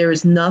immediately, there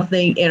was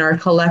nothing in our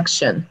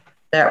collection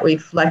that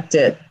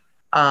reflected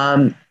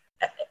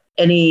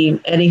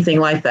anything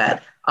like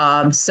that.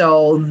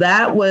 So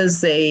that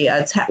was we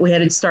had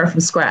to start from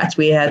scratch.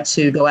 We had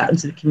to go out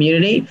into the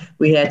community.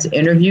 We had to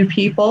interview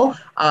people.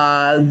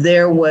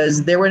 There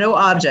were no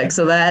objects.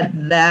 So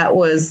that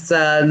was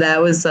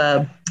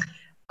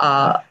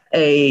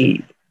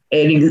an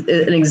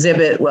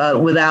exhibit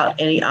without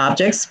any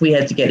objects. We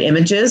had to get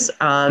images,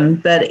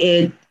 but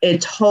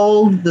it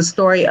told the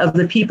story of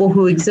the people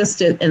who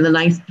existed from the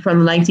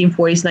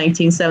 1940s,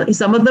 1970s.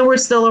 Some of them were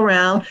still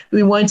around.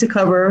 We wanted to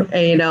cover,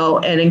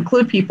 and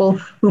include people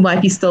who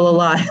might be still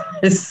alive.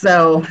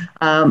 So,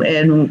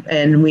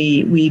 and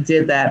we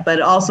did that, but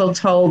it also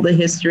told the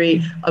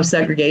history of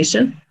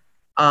segregation.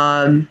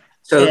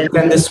 So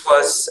then this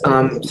was,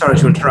 sorry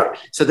to interrupt.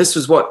 So this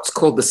was what's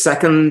called the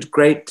Second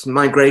Great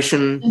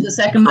Migration. The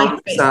Second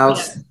Migration,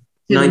 South,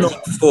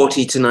 1940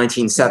 to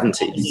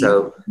 1970.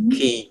 So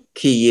key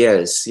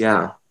years,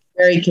 yeah.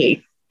 Very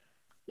key.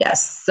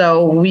 Yes.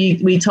 So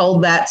we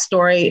told that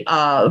story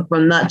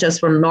from not just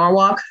from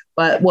Norwalk,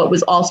 but what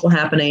was also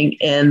happening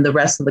in the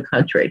rest of the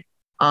country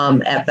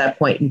at that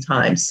point in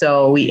time.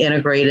 So we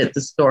integrated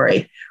the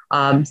story.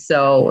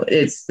 So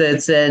it's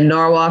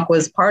Norwalk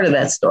was part of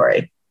that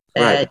story.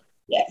 Right.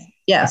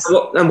 Yes.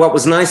 And what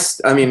was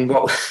nice, I mean,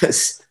 what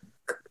was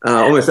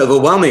almost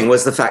overwhelming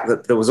was the fact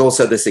that there was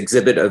also this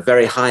exhibit of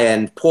very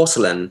high-end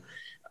porcelain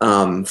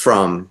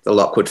from the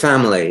Lockwood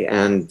family.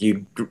 And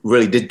you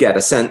really did get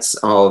a sense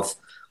of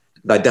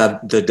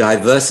the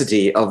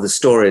diversity of the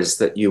stories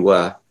that you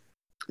were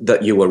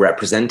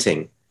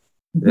representing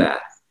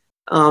there.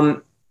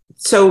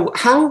 So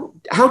how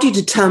do you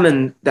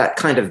determine that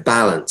kind of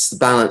balance, the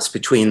balance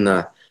between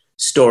the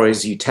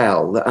stories you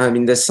tell? I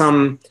mean, there's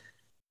some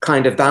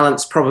kind of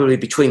balance probably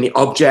between the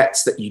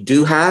objects that you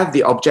do have,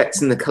 the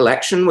objects in the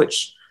collection,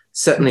 which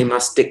certainly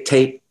must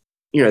dictate,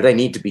 they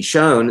need to be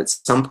shown at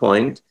some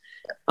point,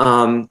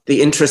 the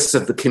interests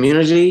of the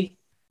community,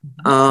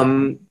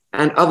 and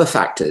other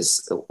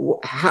factors.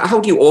 How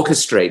do you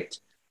orchestrate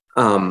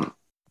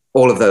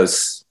all of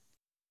those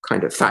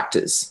kind of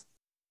factors?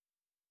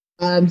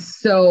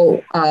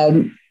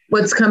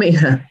 What's coming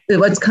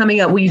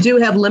up, we do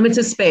have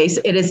limited space.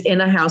 It is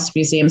in a house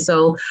museum.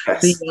 So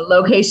yes. The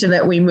location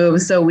that we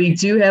move, so we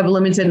do have a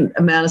limited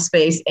amount of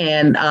space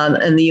and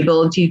the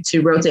ability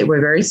to rotate.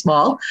 We're very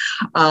small.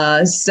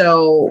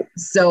 So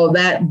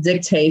that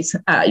dictates,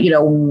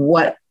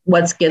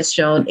 what gets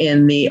shown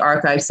in the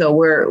archive. So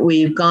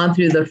we've gone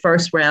through the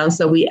first round.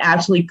 So we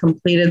actually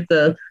completed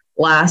the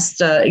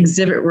last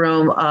exhibit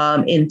room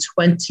in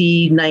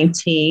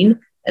 2019.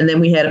 And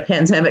then we had a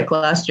pandemic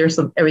last year,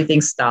 so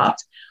everything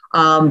stopped.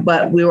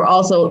 But we were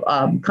also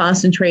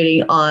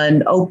concentrating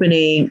on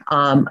opening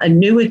a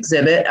new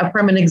exhibit, a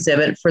permanent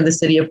exhibit for the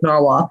city of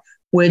Norwalk,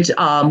 which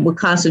would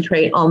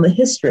concentrate on the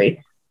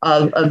history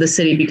of the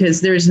city,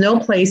 because there's no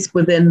place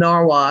within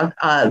Norwalk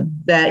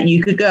that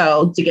you could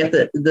go to get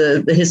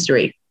the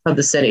history of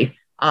the city.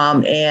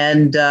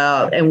 And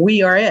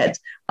we are it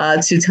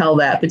to tell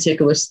that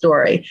particular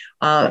story.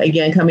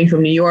 Again, coming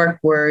from New York,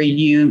 where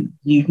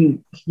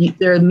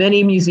there are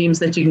many museums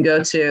that you can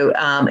go to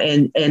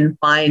and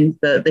find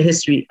the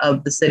history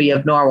of the city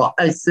of Norwalk,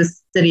 the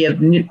city of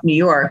New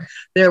York.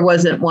 There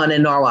wasn't one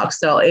in Norwalk,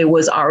 so it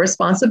was our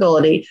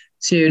responsibility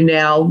to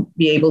now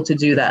be able to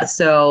do that.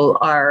 So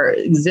our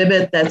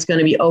exhibit that's going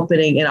to be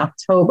opening in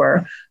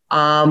October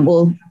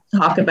will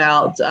talk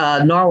about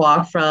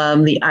Norwalk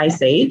from the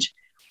Ice Age.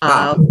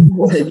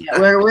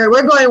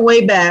 We're going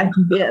way back.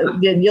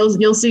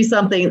 You'll see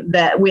something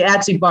that we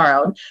actually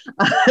borrowed.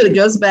 It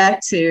goes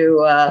back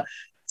to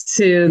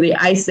the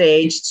Ice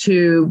Age,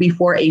 to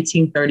before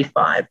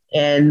 1835,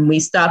 and we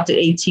stopped at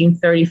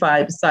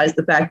 1835. Besides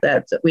the fact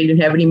that we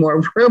didn't have any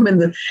more room in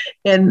the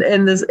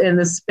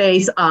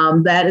space,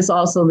 that is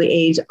also the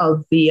age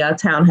of the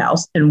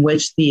townhouse in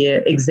which the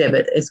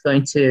exhibit is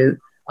going to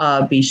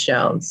be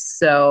shown.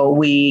 So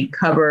we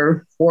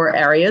cover 4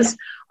 areas.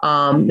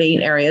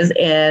 Main areas,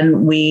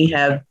 and we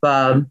have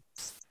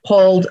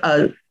pulled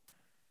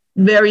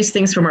various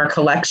things from our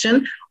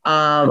collection,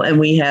 and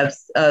we have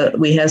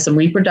some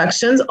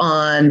reproductions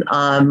on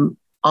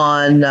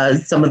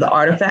some of the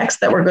artifacts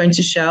that we're going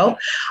to show.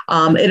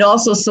 It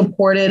also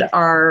supported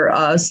our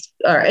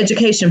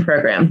education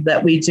program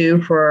that we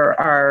do for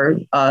our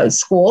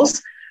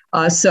schools.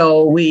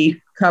 So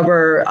we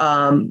cover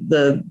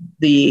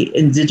the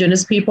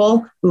indigenous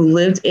people who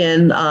lived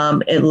in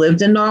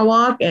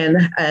Norwalk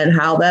and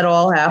how that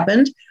all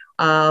happened.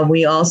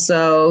 We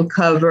also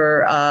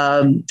cover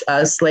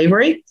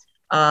slavery.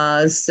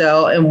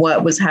 And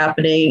what was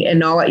happening in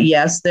Norwalk.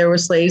 Yes, there were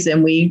slaves,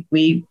 and we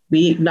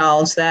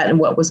acknowledged that and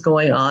what was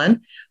going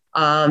on.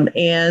 And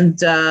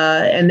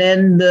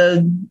then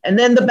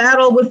the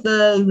battle with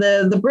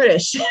the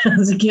British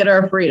to get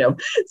our freedom.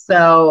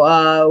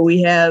 So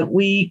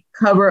we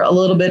cover a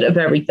little bit of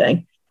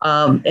everything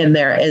in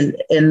there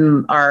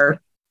in our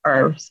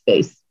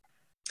space.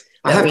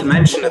 I have to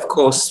mention, of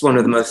course, one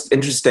of the most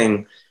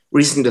interesting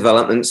recent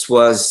developments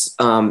was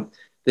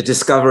the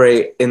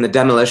discovery in the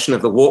demolition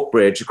of the Walk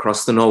Bridge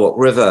across the Norwalk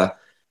River,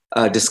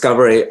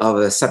 discovery of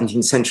a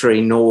 17th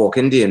century Norwalk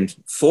Indian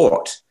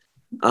fort.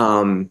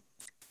 Can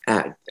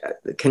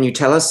you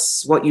tell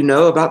us what you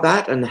know about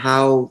that and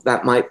how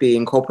that might be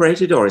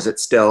incorporated, or is it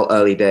still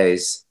early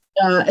days?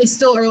 It's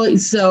still early.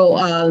 So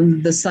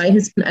the site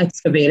has been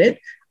excavated,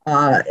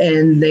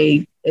 and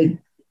they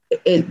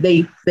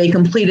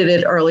completed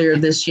it earlier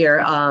this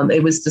year.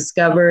 It was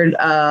discovered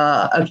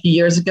a few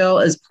years ago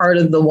as part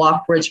of the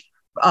Walk Bridge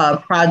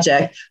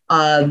project.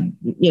 They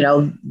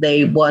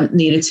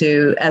needed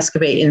to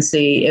excavate and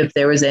see if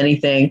there was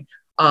anything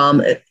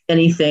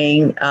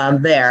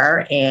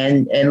there,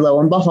 and lo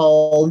and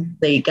behold,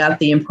 they got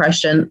the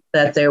impression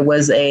that there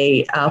was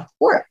a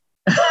fort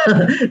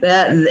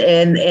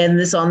and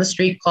this on the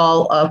street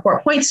called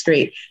Fort Point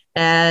Street,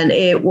 and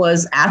it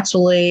was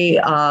actually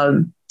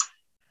on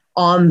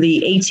the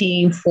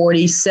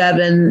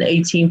 1847,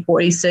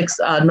 1846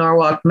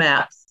 Norwalk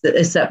maps,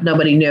 except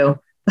nobody knew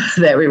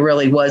that it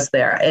really was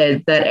there.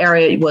 That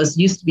area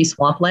used to be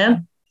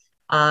swampland,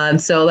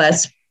 so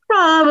that's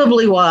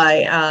probably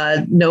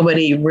why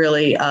nobody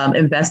really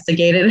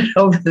investigated it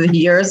over the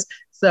years.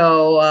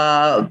 So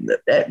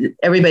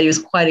everybody was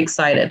quite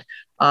excited.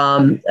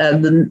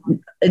 The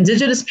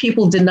indigenous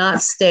people did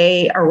not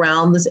stay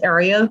around this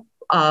area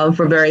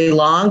for very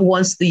long.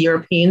 Once the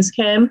Europeans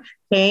came,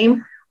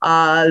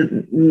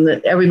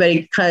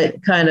 everybody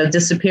kind of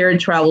disappeared,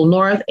 traveled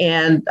north,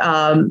 and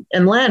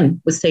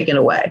land was taken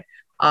away.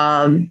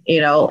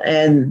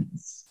 And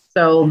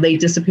so they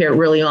disappeared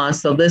really on.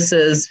 So this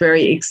is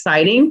very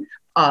exciting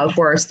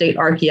for our state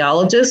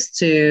archaeologists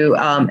to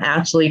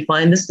actually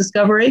find this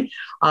discovery.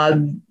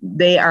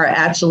 They are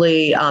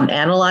actually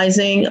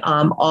analyzing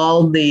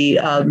all the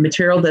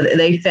material that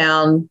they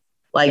found,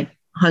 like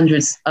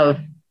hundreds of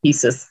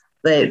pieces.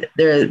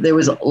 There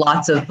was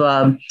lots of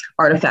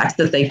artifacts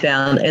that they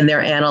found, and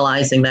they're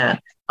analyzing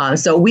that.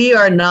 So we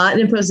are not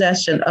in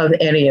possession of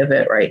any of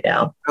it right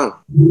now. Oh.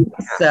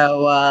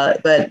 So,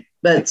 but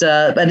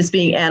it's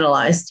being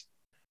analyzed,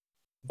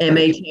 and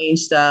may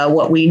change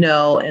what we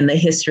know in the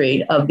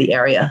history of the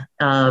area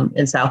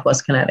in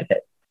Southwest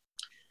Connecticut.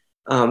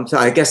 So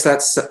I guess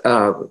that's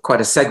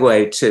quite a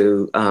segue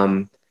to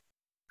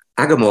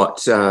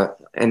Agamot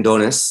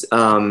Endonis.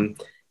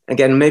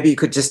 Again, maybe you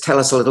could just tell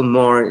us a little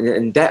more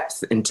in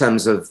depth in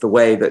terms of the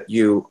way that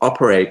you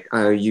operate.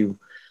 You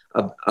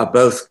are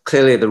both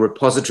clearly the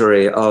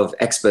repository of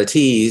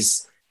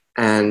expertise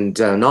and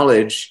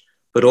knowledge,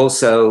 but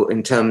also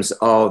in terms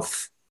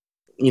of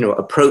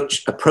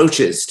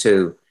approaches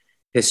to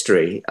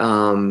history.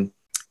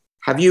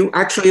 Have you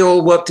actually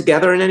all worked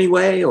together in any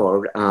way,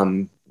 or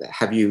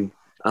have you?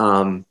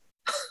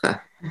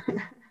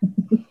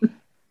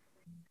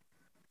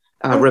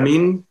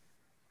 Ramin?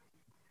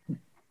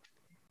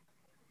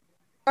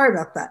 Sorry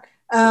about that.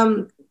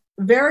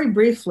 Very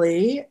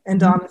briefly,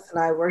 Endonis and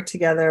I worked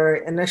together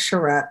in a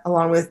charrette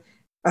along with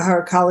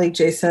her colleague,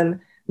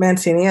 Jason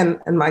Mancini,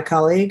 and my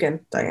colleague and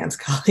Diane's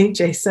colleague,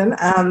 Jason,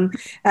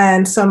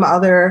 and some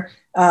other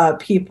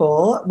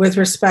people with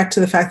respect to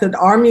the fact that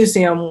our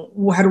museum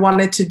had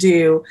wanted to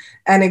do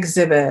an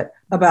exhibit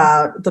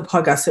about the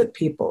Paugussett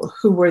people,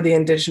 who were the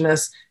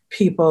indigenous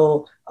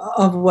people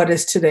of what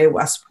is today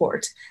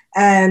Westport.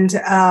 And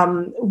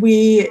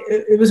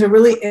it was a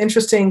really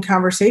interesting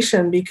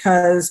conversation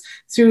because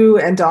through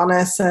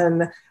Endonis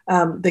and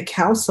the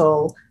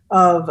council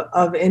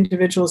of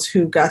individuals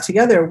who got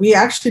together, we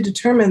actually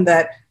determined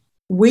that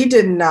we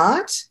did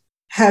not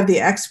have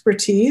the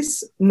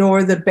expertise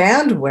nor the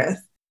bandwidth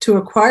to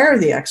acquire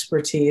the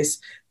expertise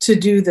to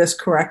do this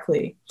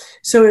correctly.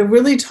 So it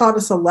really taught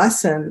us a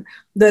lesson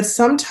that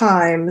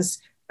sometimes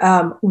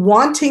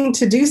wanting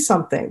to do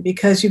something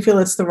because you feel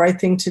it's the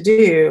right thing to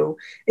do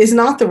is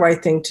not the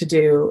right thing to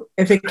do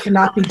if it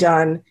cannot be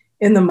done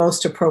in the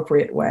most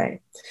appropriate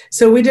way.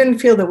 So we didn't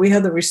feel that we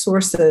had the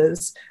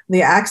resources,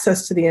 the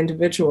access to the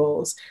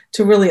individuals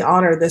to really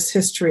honor this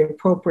history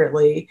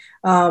appropriately.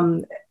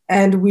 And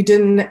we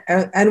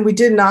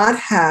did not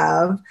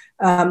have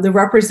the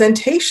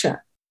representation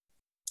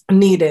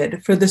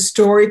needed for the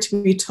story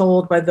to be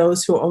told by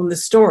those who own the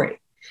story.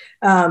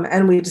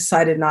 And we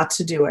decided not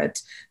to do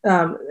it.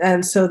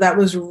 And so that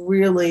was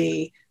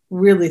really,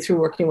 really through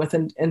working with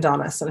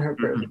Endonis and her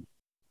group.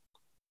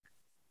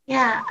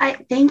 Yeah, I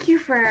thank you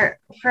for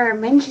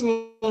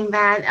mentioning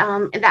that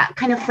that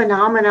kind of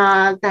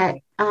phenomena that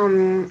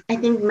I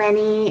think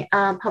many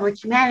public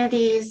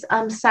humanities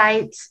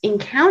sites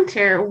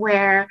encounter,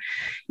 where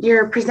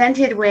you're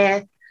presented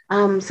with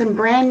some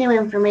brand new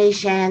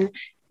information.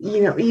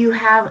 You know, you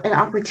have an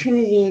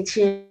opportunity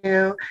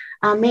to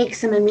make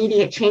some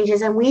immediate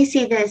changes, and we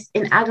see this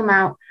in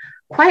Agamaut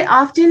quite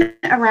often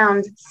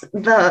around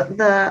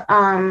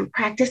the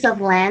practice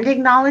of land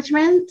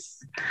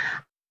acknowledgements.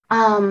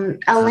 A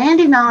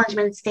land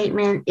acknowledgement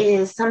statement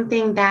is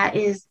something that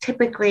is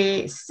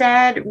typically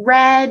said,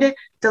 read,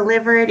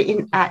 delivered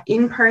at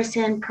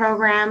in-person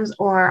programs,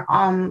 or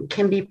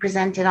can be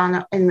presented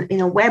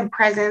in a web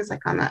presence,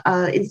 like on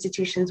an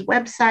institution's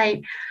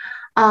website,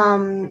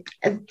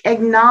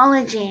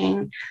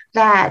 acknowledging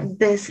that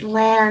this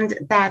land,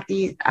 that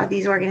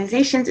these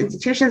organizations,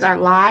 institutions, our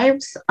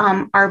lives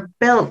are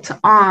built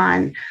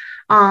on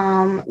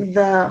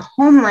the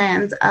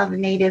homelands of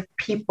Native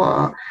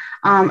people,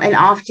 and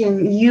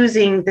often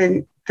using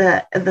the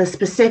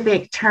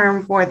specific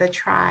term for the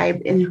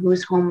tribe in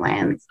whose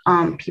homelands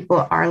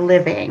people are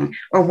living,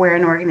 or where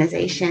an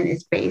organization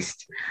is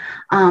based.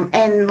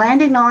 And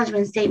land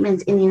acknowledgement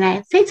statements in the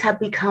United States have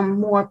become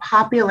more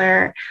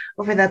popular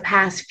over the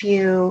past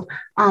few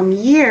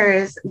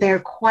years. They're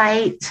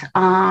quite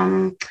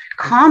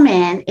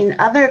common in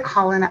other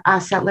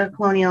settler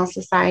colonial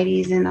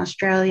societies in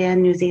Australia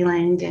and New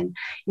Zealand and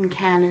in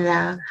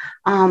Canada.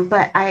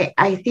 But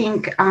I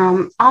think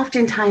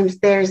oftentimes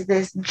there's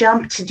this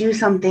jump to do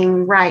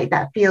something right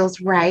that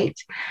feels right.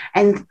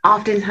 And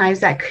oftentimes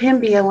that can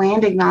be a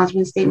land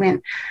acknowledgement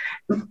statement.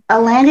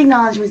 A land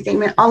acknowledgement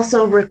statement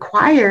also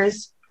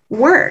requires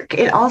work.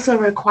 It also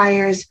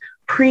requires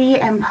pre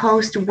and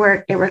post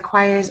work. It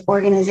requires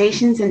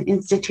organizations and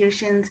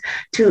institutions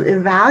to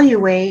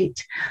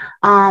evaluate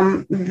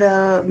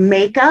the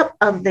makeup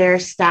of their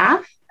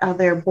staff, of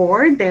their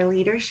board, their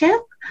leadership,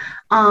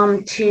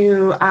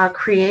 to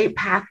create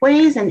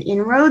pathways and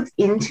inroads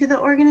into the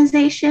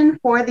organization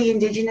for the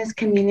Indigenous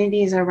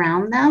communities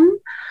around them.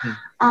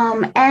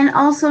 And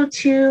also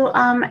to,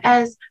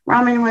 as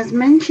Ramin was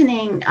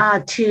mentioning,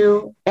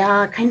 to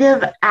kind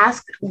of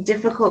ask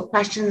difficult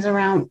questions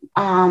around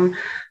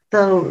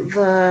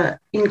the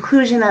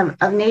inclusion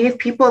of Native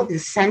people, the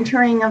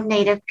centering of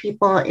Native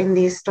people in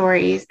these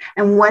stories,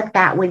 and what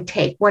that would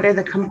take. What are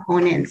the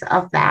components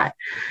of that?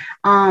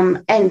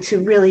 And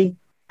to really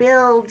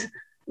build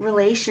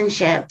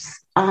relationships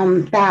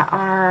that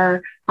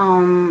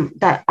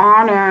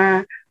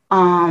honor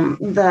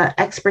the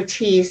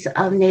expertise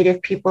of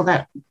Native people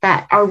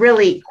that are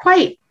really,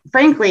 quite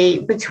frankly,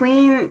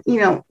 between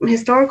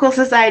historical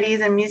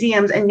societies and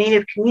museums and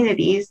Native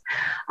communities.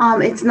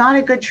 It's not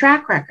a good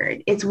track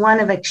record. It's one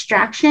of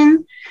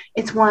extraction.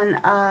 It's one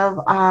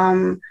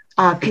of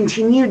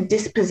continued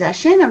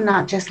dispossession of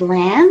not just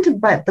land,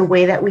 but the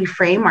way that we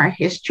frame our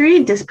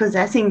history,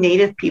 dispossessing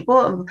Native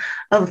people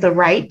of the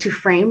right to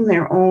frame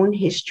their own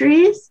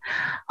histories.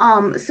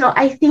 So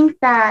I think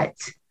that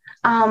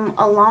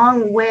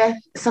along with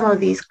some of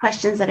these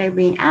questions that are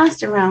being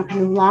asked around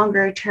kind of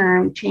longer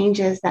term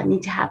changes that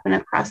need to happen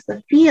across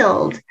the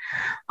field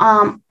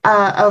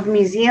of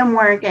museum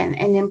work and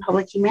in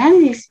public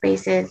humanities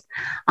spaces,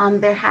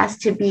 there has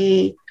to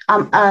be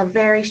a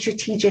very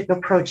strategic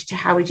approach to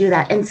how we do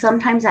that. And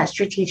sometimes that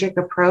strategic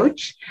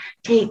approach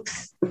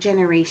takes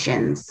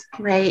generations,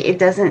 right?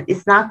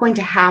 It's not going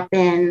to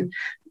happen.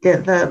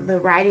 The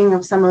righting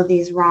of some of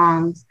these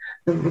wrongs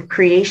the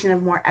creation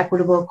of more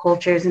equitable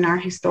cultures in our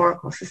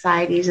historical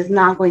societies is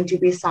not going to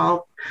be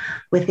solved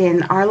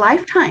within our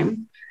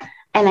lifetime.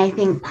 And I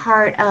think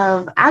part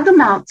of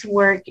Agamalt's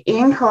work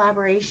in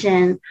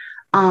collaboration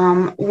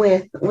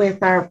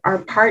with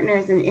our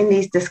partners in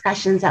these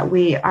discussions that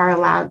we are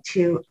allowed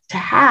to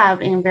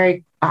have in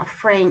very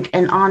frank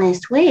and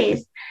honest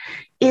ways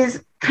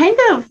is kind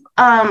of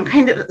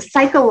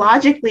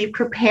psychologically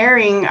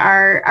preparing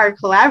our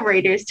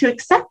collaborators to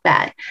accept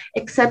that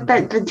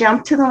the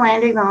jump to the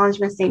land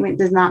acknowledgement statement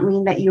does not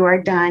mean that you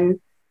are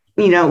done,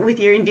 with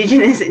your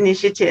Indigenous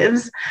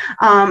initiatives,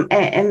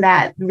 and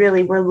that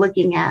really we're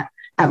looking at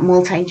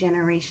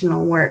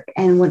multi-generational work.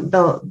 And when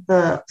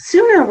the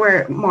sooner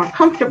we're more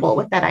comfortable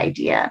with that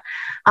idea,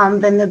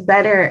 then the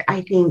better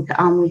I think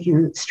we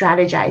can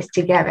strategize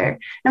together.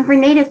 And for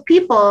Native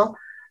people,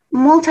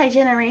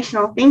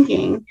 multi-generational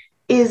thinking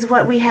is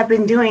what we have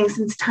been doing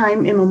since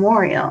time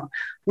immemorial.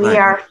 We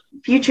are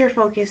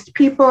future-focused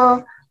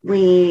people.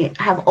 We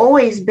have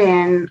always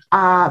been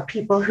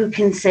people who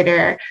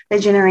consider the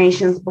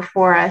generations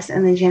before us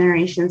and the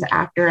generations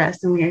after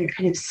us, and we are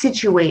kind of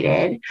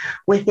situated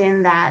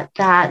within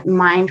that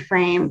mind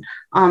frame.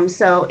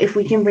 So if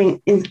we can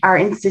bring our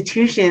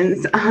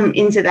institutions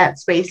into that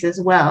space as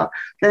well,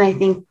 then I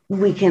think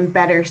we can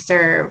better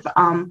serve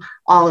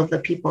all of the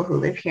people who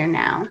live here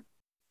now.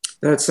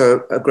 That's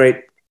a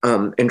great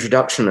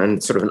introduction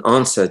and sort of an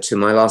answer to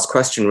my last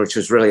question, which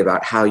was really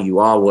about how you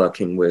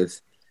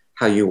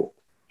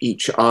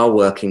each are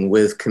working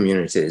with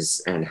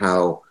communities, and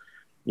how,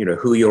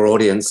 who your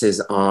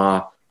audiences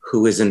are,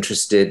 who is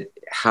interested,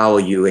 how are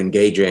you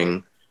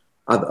engaging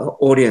other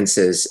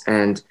audiences.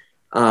 And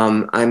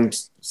I'm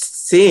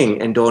seeing,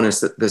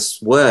 Endornis, that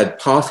this word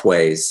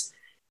pathways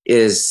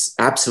is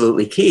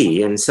absolutely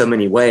key in so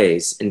many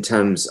ways in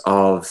terms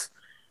of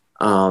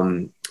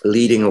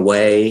leading a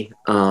way,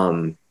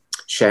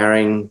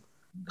 sharing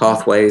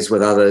pathways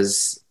with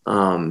others,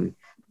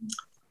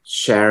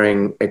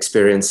 sharing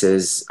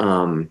experiences,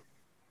 and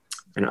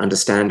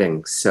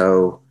understanding.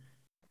 So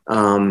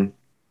I'm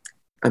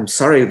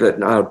sorry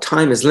that our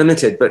time is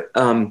limited, but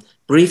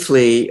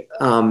briefly,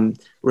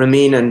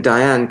 Ramin and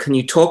Diane, can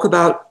you talk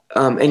about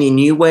any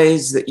new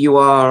ways that you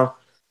are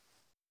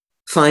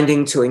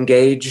finding to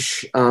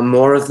engage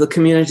more of the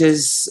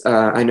communities?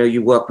 I know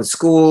you work with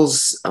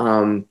schools.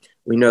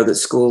 We know that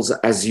schools,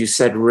 as you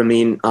said,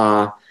 Ramin,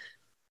 are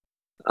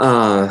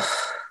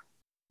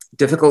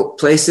difficult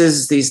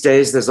places these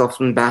days. There's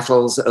often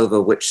battles over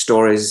which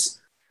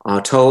stories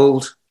are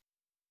told.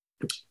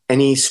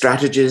 Any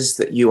strategies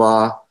that you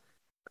are,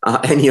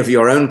 any of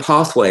your own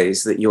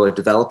pathways that you are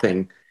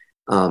developing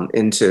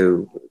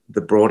into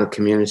the broader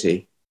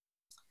community?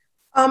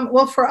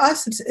 Well, for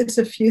us, it's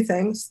a few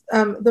things.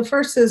 The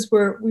first is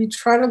we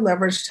try to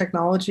leverage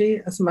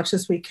technology as much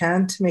as we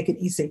can to make it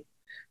easy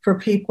for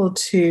people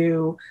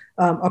to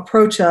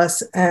approach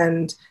us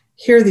and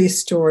hear these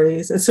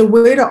stories. It's a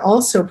way to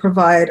also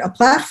provide a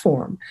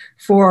platform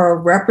for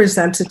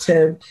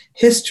representative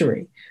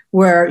history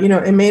where,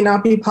 it may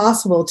not be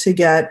possible to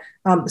get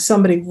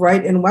somebody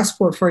right in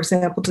Westport, for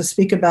example, to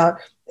speak about,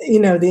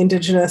 the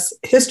Indigenous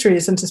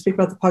histories and to speak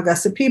about the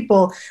Paugussett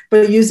people,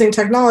 but using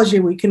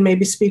technology, we can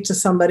maybe speak to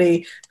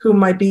somebody who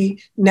might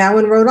be now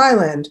in Rhode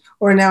Island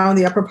or now in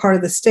the upper part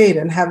of the state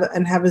and have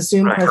a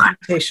Zoom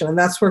presentation. And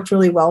that's worked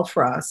really well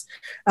for us.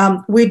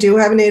 We do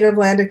have a native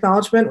land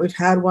acknowledgement. We've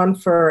had one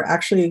for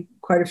actually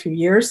quite a few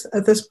years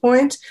at this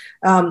point.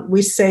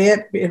 We say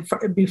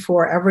it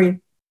before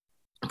every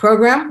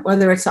program,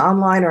 whether it's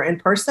online or in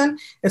person.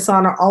 It's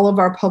on all of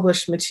our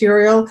published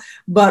material,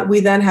 but we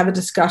then have a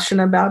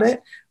discussion about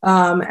it.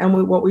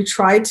 What we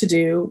try to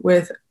do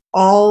with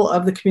all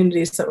of the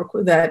communities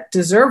that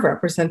deserve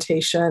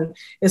representation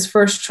is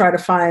first try to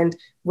find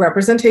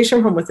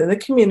representation from within the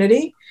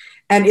community.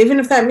 And even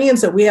if that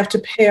means that we have to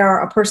pair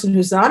a person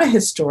who's not a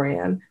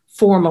historian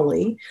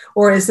formally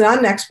or is not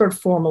an expert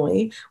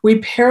formally, we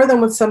pair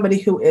them with somebody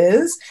who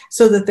is,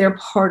 so that they're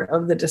part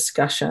of the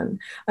discussion.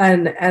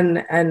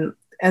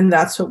 And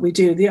that's what we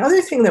do. The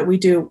other thing that we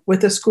do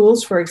with the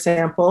schools, for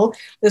example,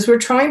 is we're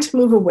trying to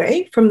move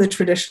away from the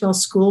traditional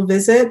school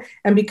visit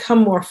and become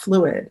more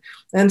fluid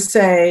and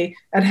say,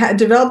 and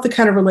develop the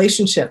kind of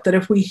relationship that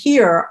if we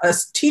hear a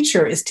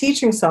teacher is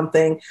teaching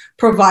something,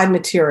 provide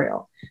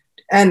material.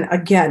 And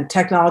again,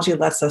 technology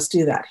lets us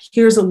do that.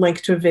 Here's a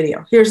link to a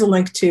video. Here's a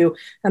link to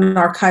an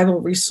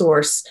archival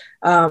resource.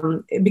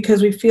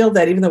 Because we feel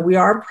that even though we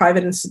are a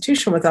private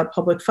institution without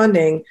public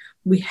funding,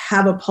 we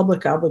have a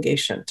public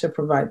obligation to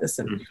provide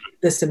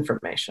this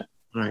information.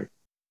 Right.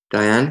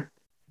 Diane?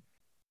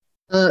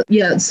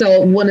 Yeah,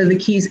 so one of the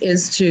keys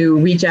is to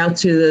reach out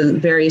to the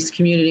various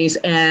communities.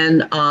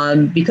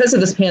 And because of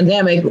this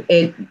pandemic,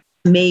 it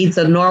made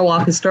the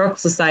Norwalk Historical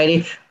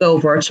Society go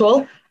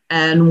virtual.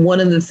 And one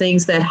of the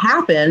things that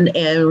happened,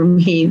 and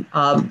Ramin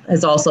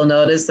has also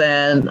noticed,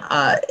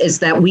 is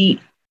that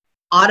we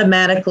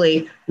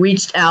automatically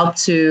reached out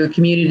to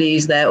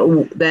communities that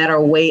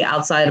are way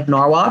outside of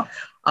Norwalk.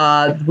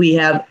 We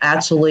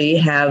actually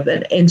have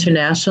an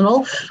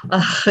international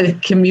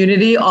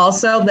community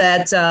also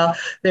that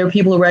there are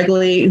people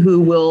regularly who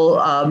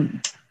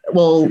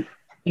will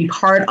be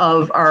part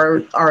of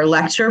our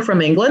lecture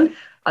from England,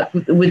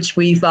 which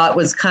we thought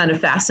was kind of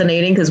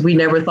fascinating because we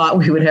never thought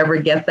we would ever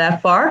get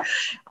that far.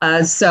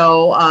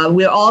 So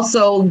we're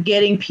also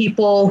getting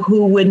people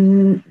who would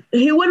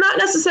not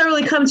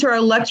necessarily come to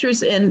our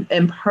lectures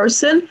in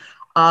person,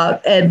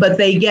 but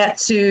they get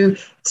to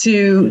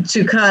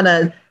kind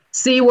of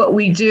see what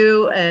we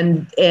do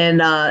and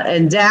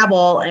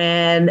dabble,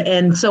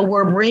 and so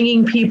we're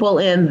bringing people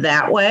in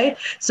that way.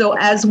 So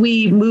as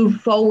we move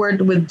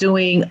forward with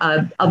doing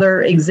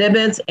other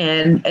exhibits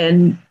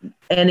and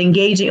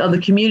engaging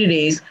other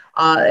communities,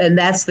 and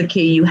that's the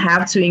key. You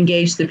have to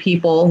engage the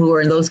people who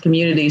are in those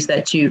communities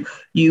that you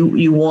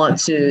want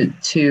to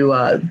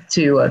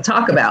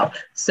talk about.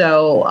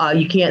 So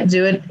you can't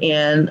do it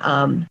in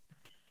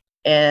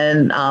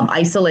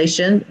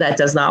isolation. That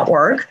does not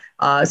work.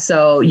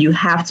 So you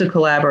have to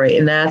collaborate,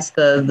 and that's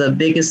the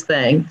biggest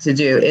thing to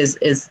do is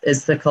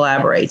to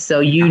collaborate. So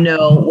you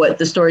know what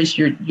the stories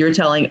you're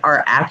telling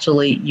are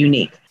actually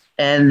unique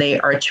and they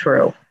are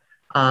true.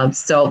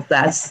 So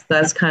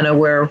that's kind of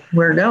where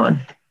we're going.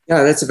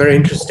 Yeah, that's very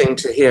interesting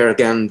to hear.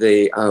 Again,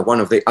 the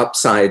one of the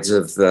upsides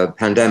of the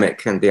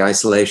pandemic and the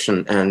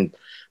isolation and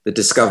the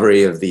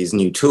discovery of these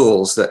new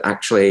tools that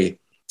actually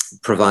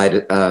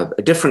provide a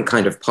different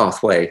kind of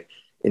pathway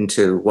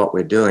into what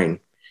we're doing.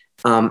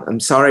 I'm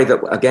sorry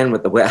that, again,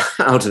 we're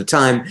out of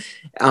time.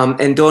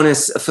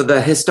 Endornis, for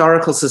the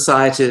historical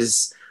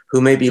societies who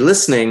may be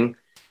listening,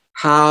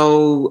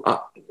 how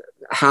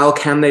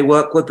can they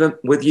work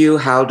with you?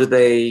 How do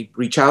they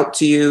reach out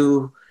to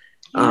you?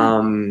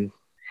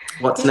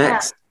 What's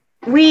next?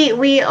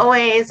 We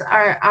always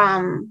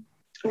are,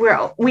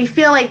 we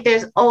feel like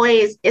there's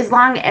always, as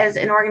long as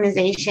an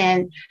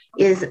organization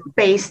is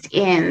based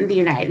in the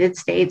United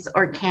States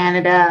or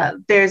Canada,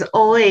 there's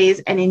always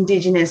an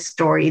Indigenous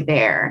story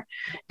there.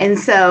 And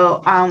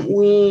so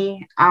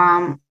we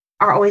are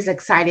always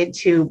excited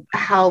to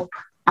help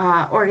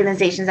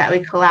organizations that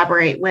we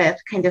collaborate with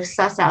kind of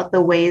suss out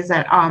the ways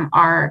that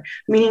are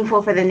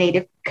meaningful for the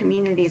Native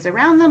communities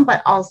around them,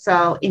 but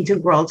also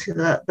integral to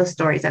the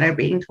stories that are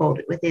being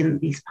told within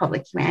these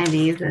public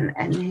humanities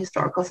and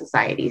historical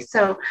societies.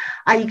 So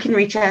you can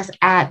reach us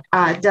at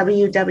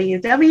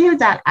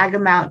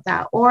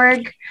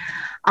www.agamount.org,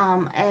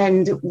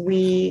 and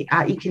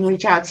you can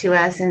reach out to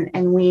us,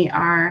 and we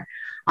are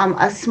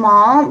a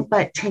small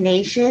but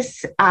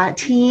tenacious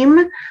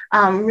team,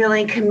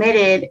 really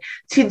committed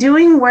to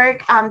doing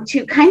work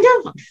to kind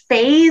of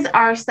phase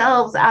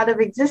ourselves out of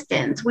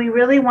existence. We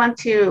really want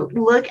to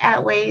look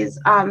at ways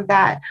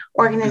that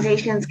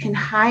organizations can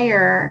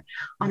hire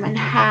and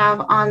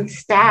have on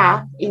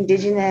staff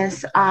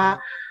Indigenous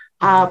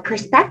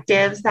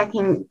perspectives that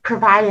can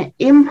provide an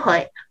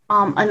input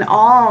on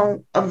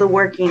all of the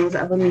workings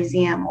of a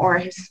museum or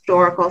a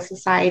historical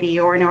society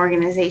or an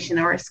organization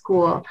or a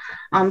school.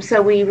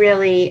 So we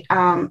really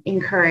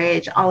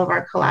encourage all of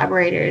our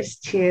collaborators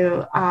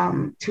to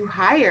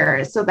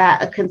hire, so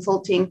that a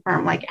consulting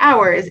firm like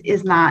ours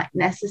is not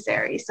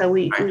necessary. So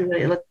we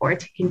really look forward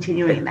to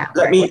continuing that.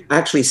 Let me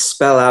actually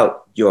spell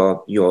out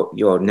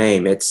your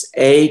name. It's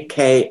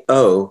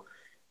AKOMAWT,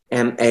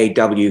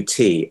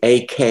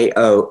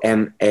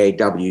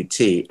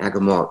 AKOMAWT,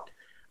 Agamount.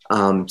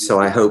 So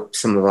I hope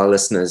some of our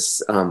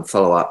listeners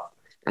follow up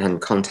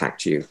and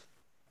contact you.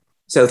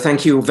 So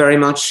thank you very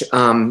much.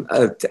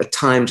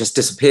 Time just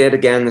disappeared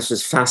again. This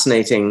was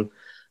fascinating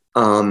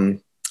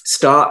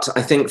start,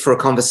 I think, for a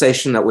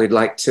conversation that we'd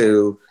like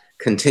to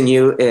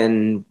continue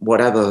in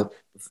whatever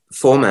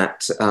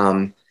format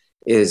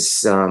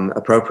is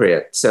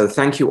appropriate. So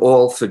thank you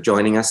all for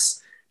joining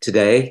us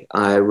today.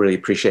 I really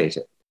appreciate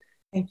it.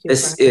 Thank you.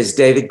 This is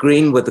David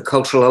Green with the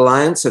Cultural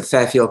Alliance of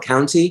Fairfield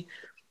County.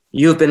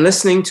 You've been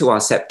listening to our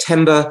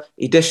September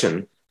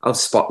edition of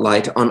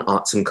Spotlight on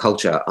Arts and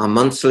Culture, our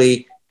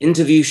monthly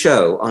interview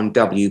show on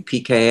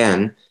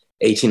WPKN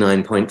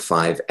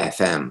 89.5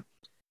 FM.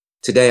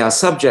 Today, our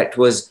subject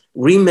was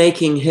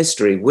remaking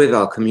history with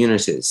our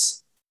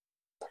communities.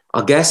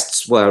 Our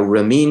guests were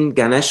Ramin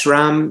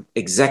Ganeshram,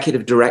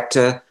 Executive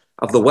Director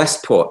of the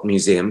Westport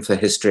Museum for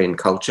History and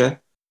Culture,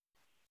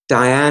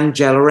 Diane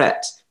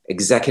Jelleret,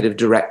 Executive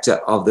Director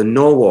of the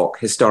Norwalk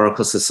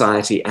Historical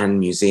Society and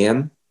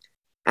Museum,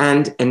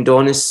 and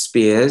Endornis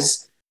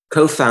Spears,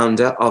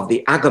 co-founder of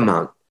the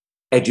Agamount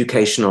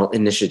Educational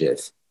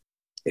Initiative.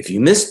 If you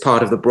missed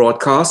part of the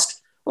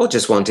broadcast or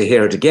just want to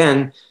hear it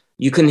again,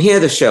 you can hear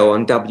the show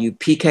on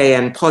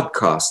WPKN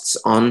podcasts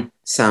on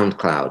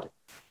SoundCloud.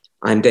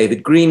 I'm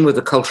David Green with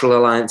the Cultural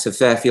Alliance of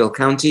Fairfield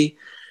County.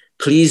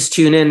 Please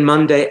tune in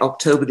Monday,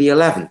 October the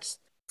 11th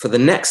for the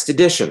next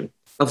edition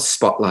of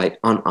Spotlight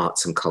on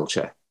Arts and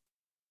Culture.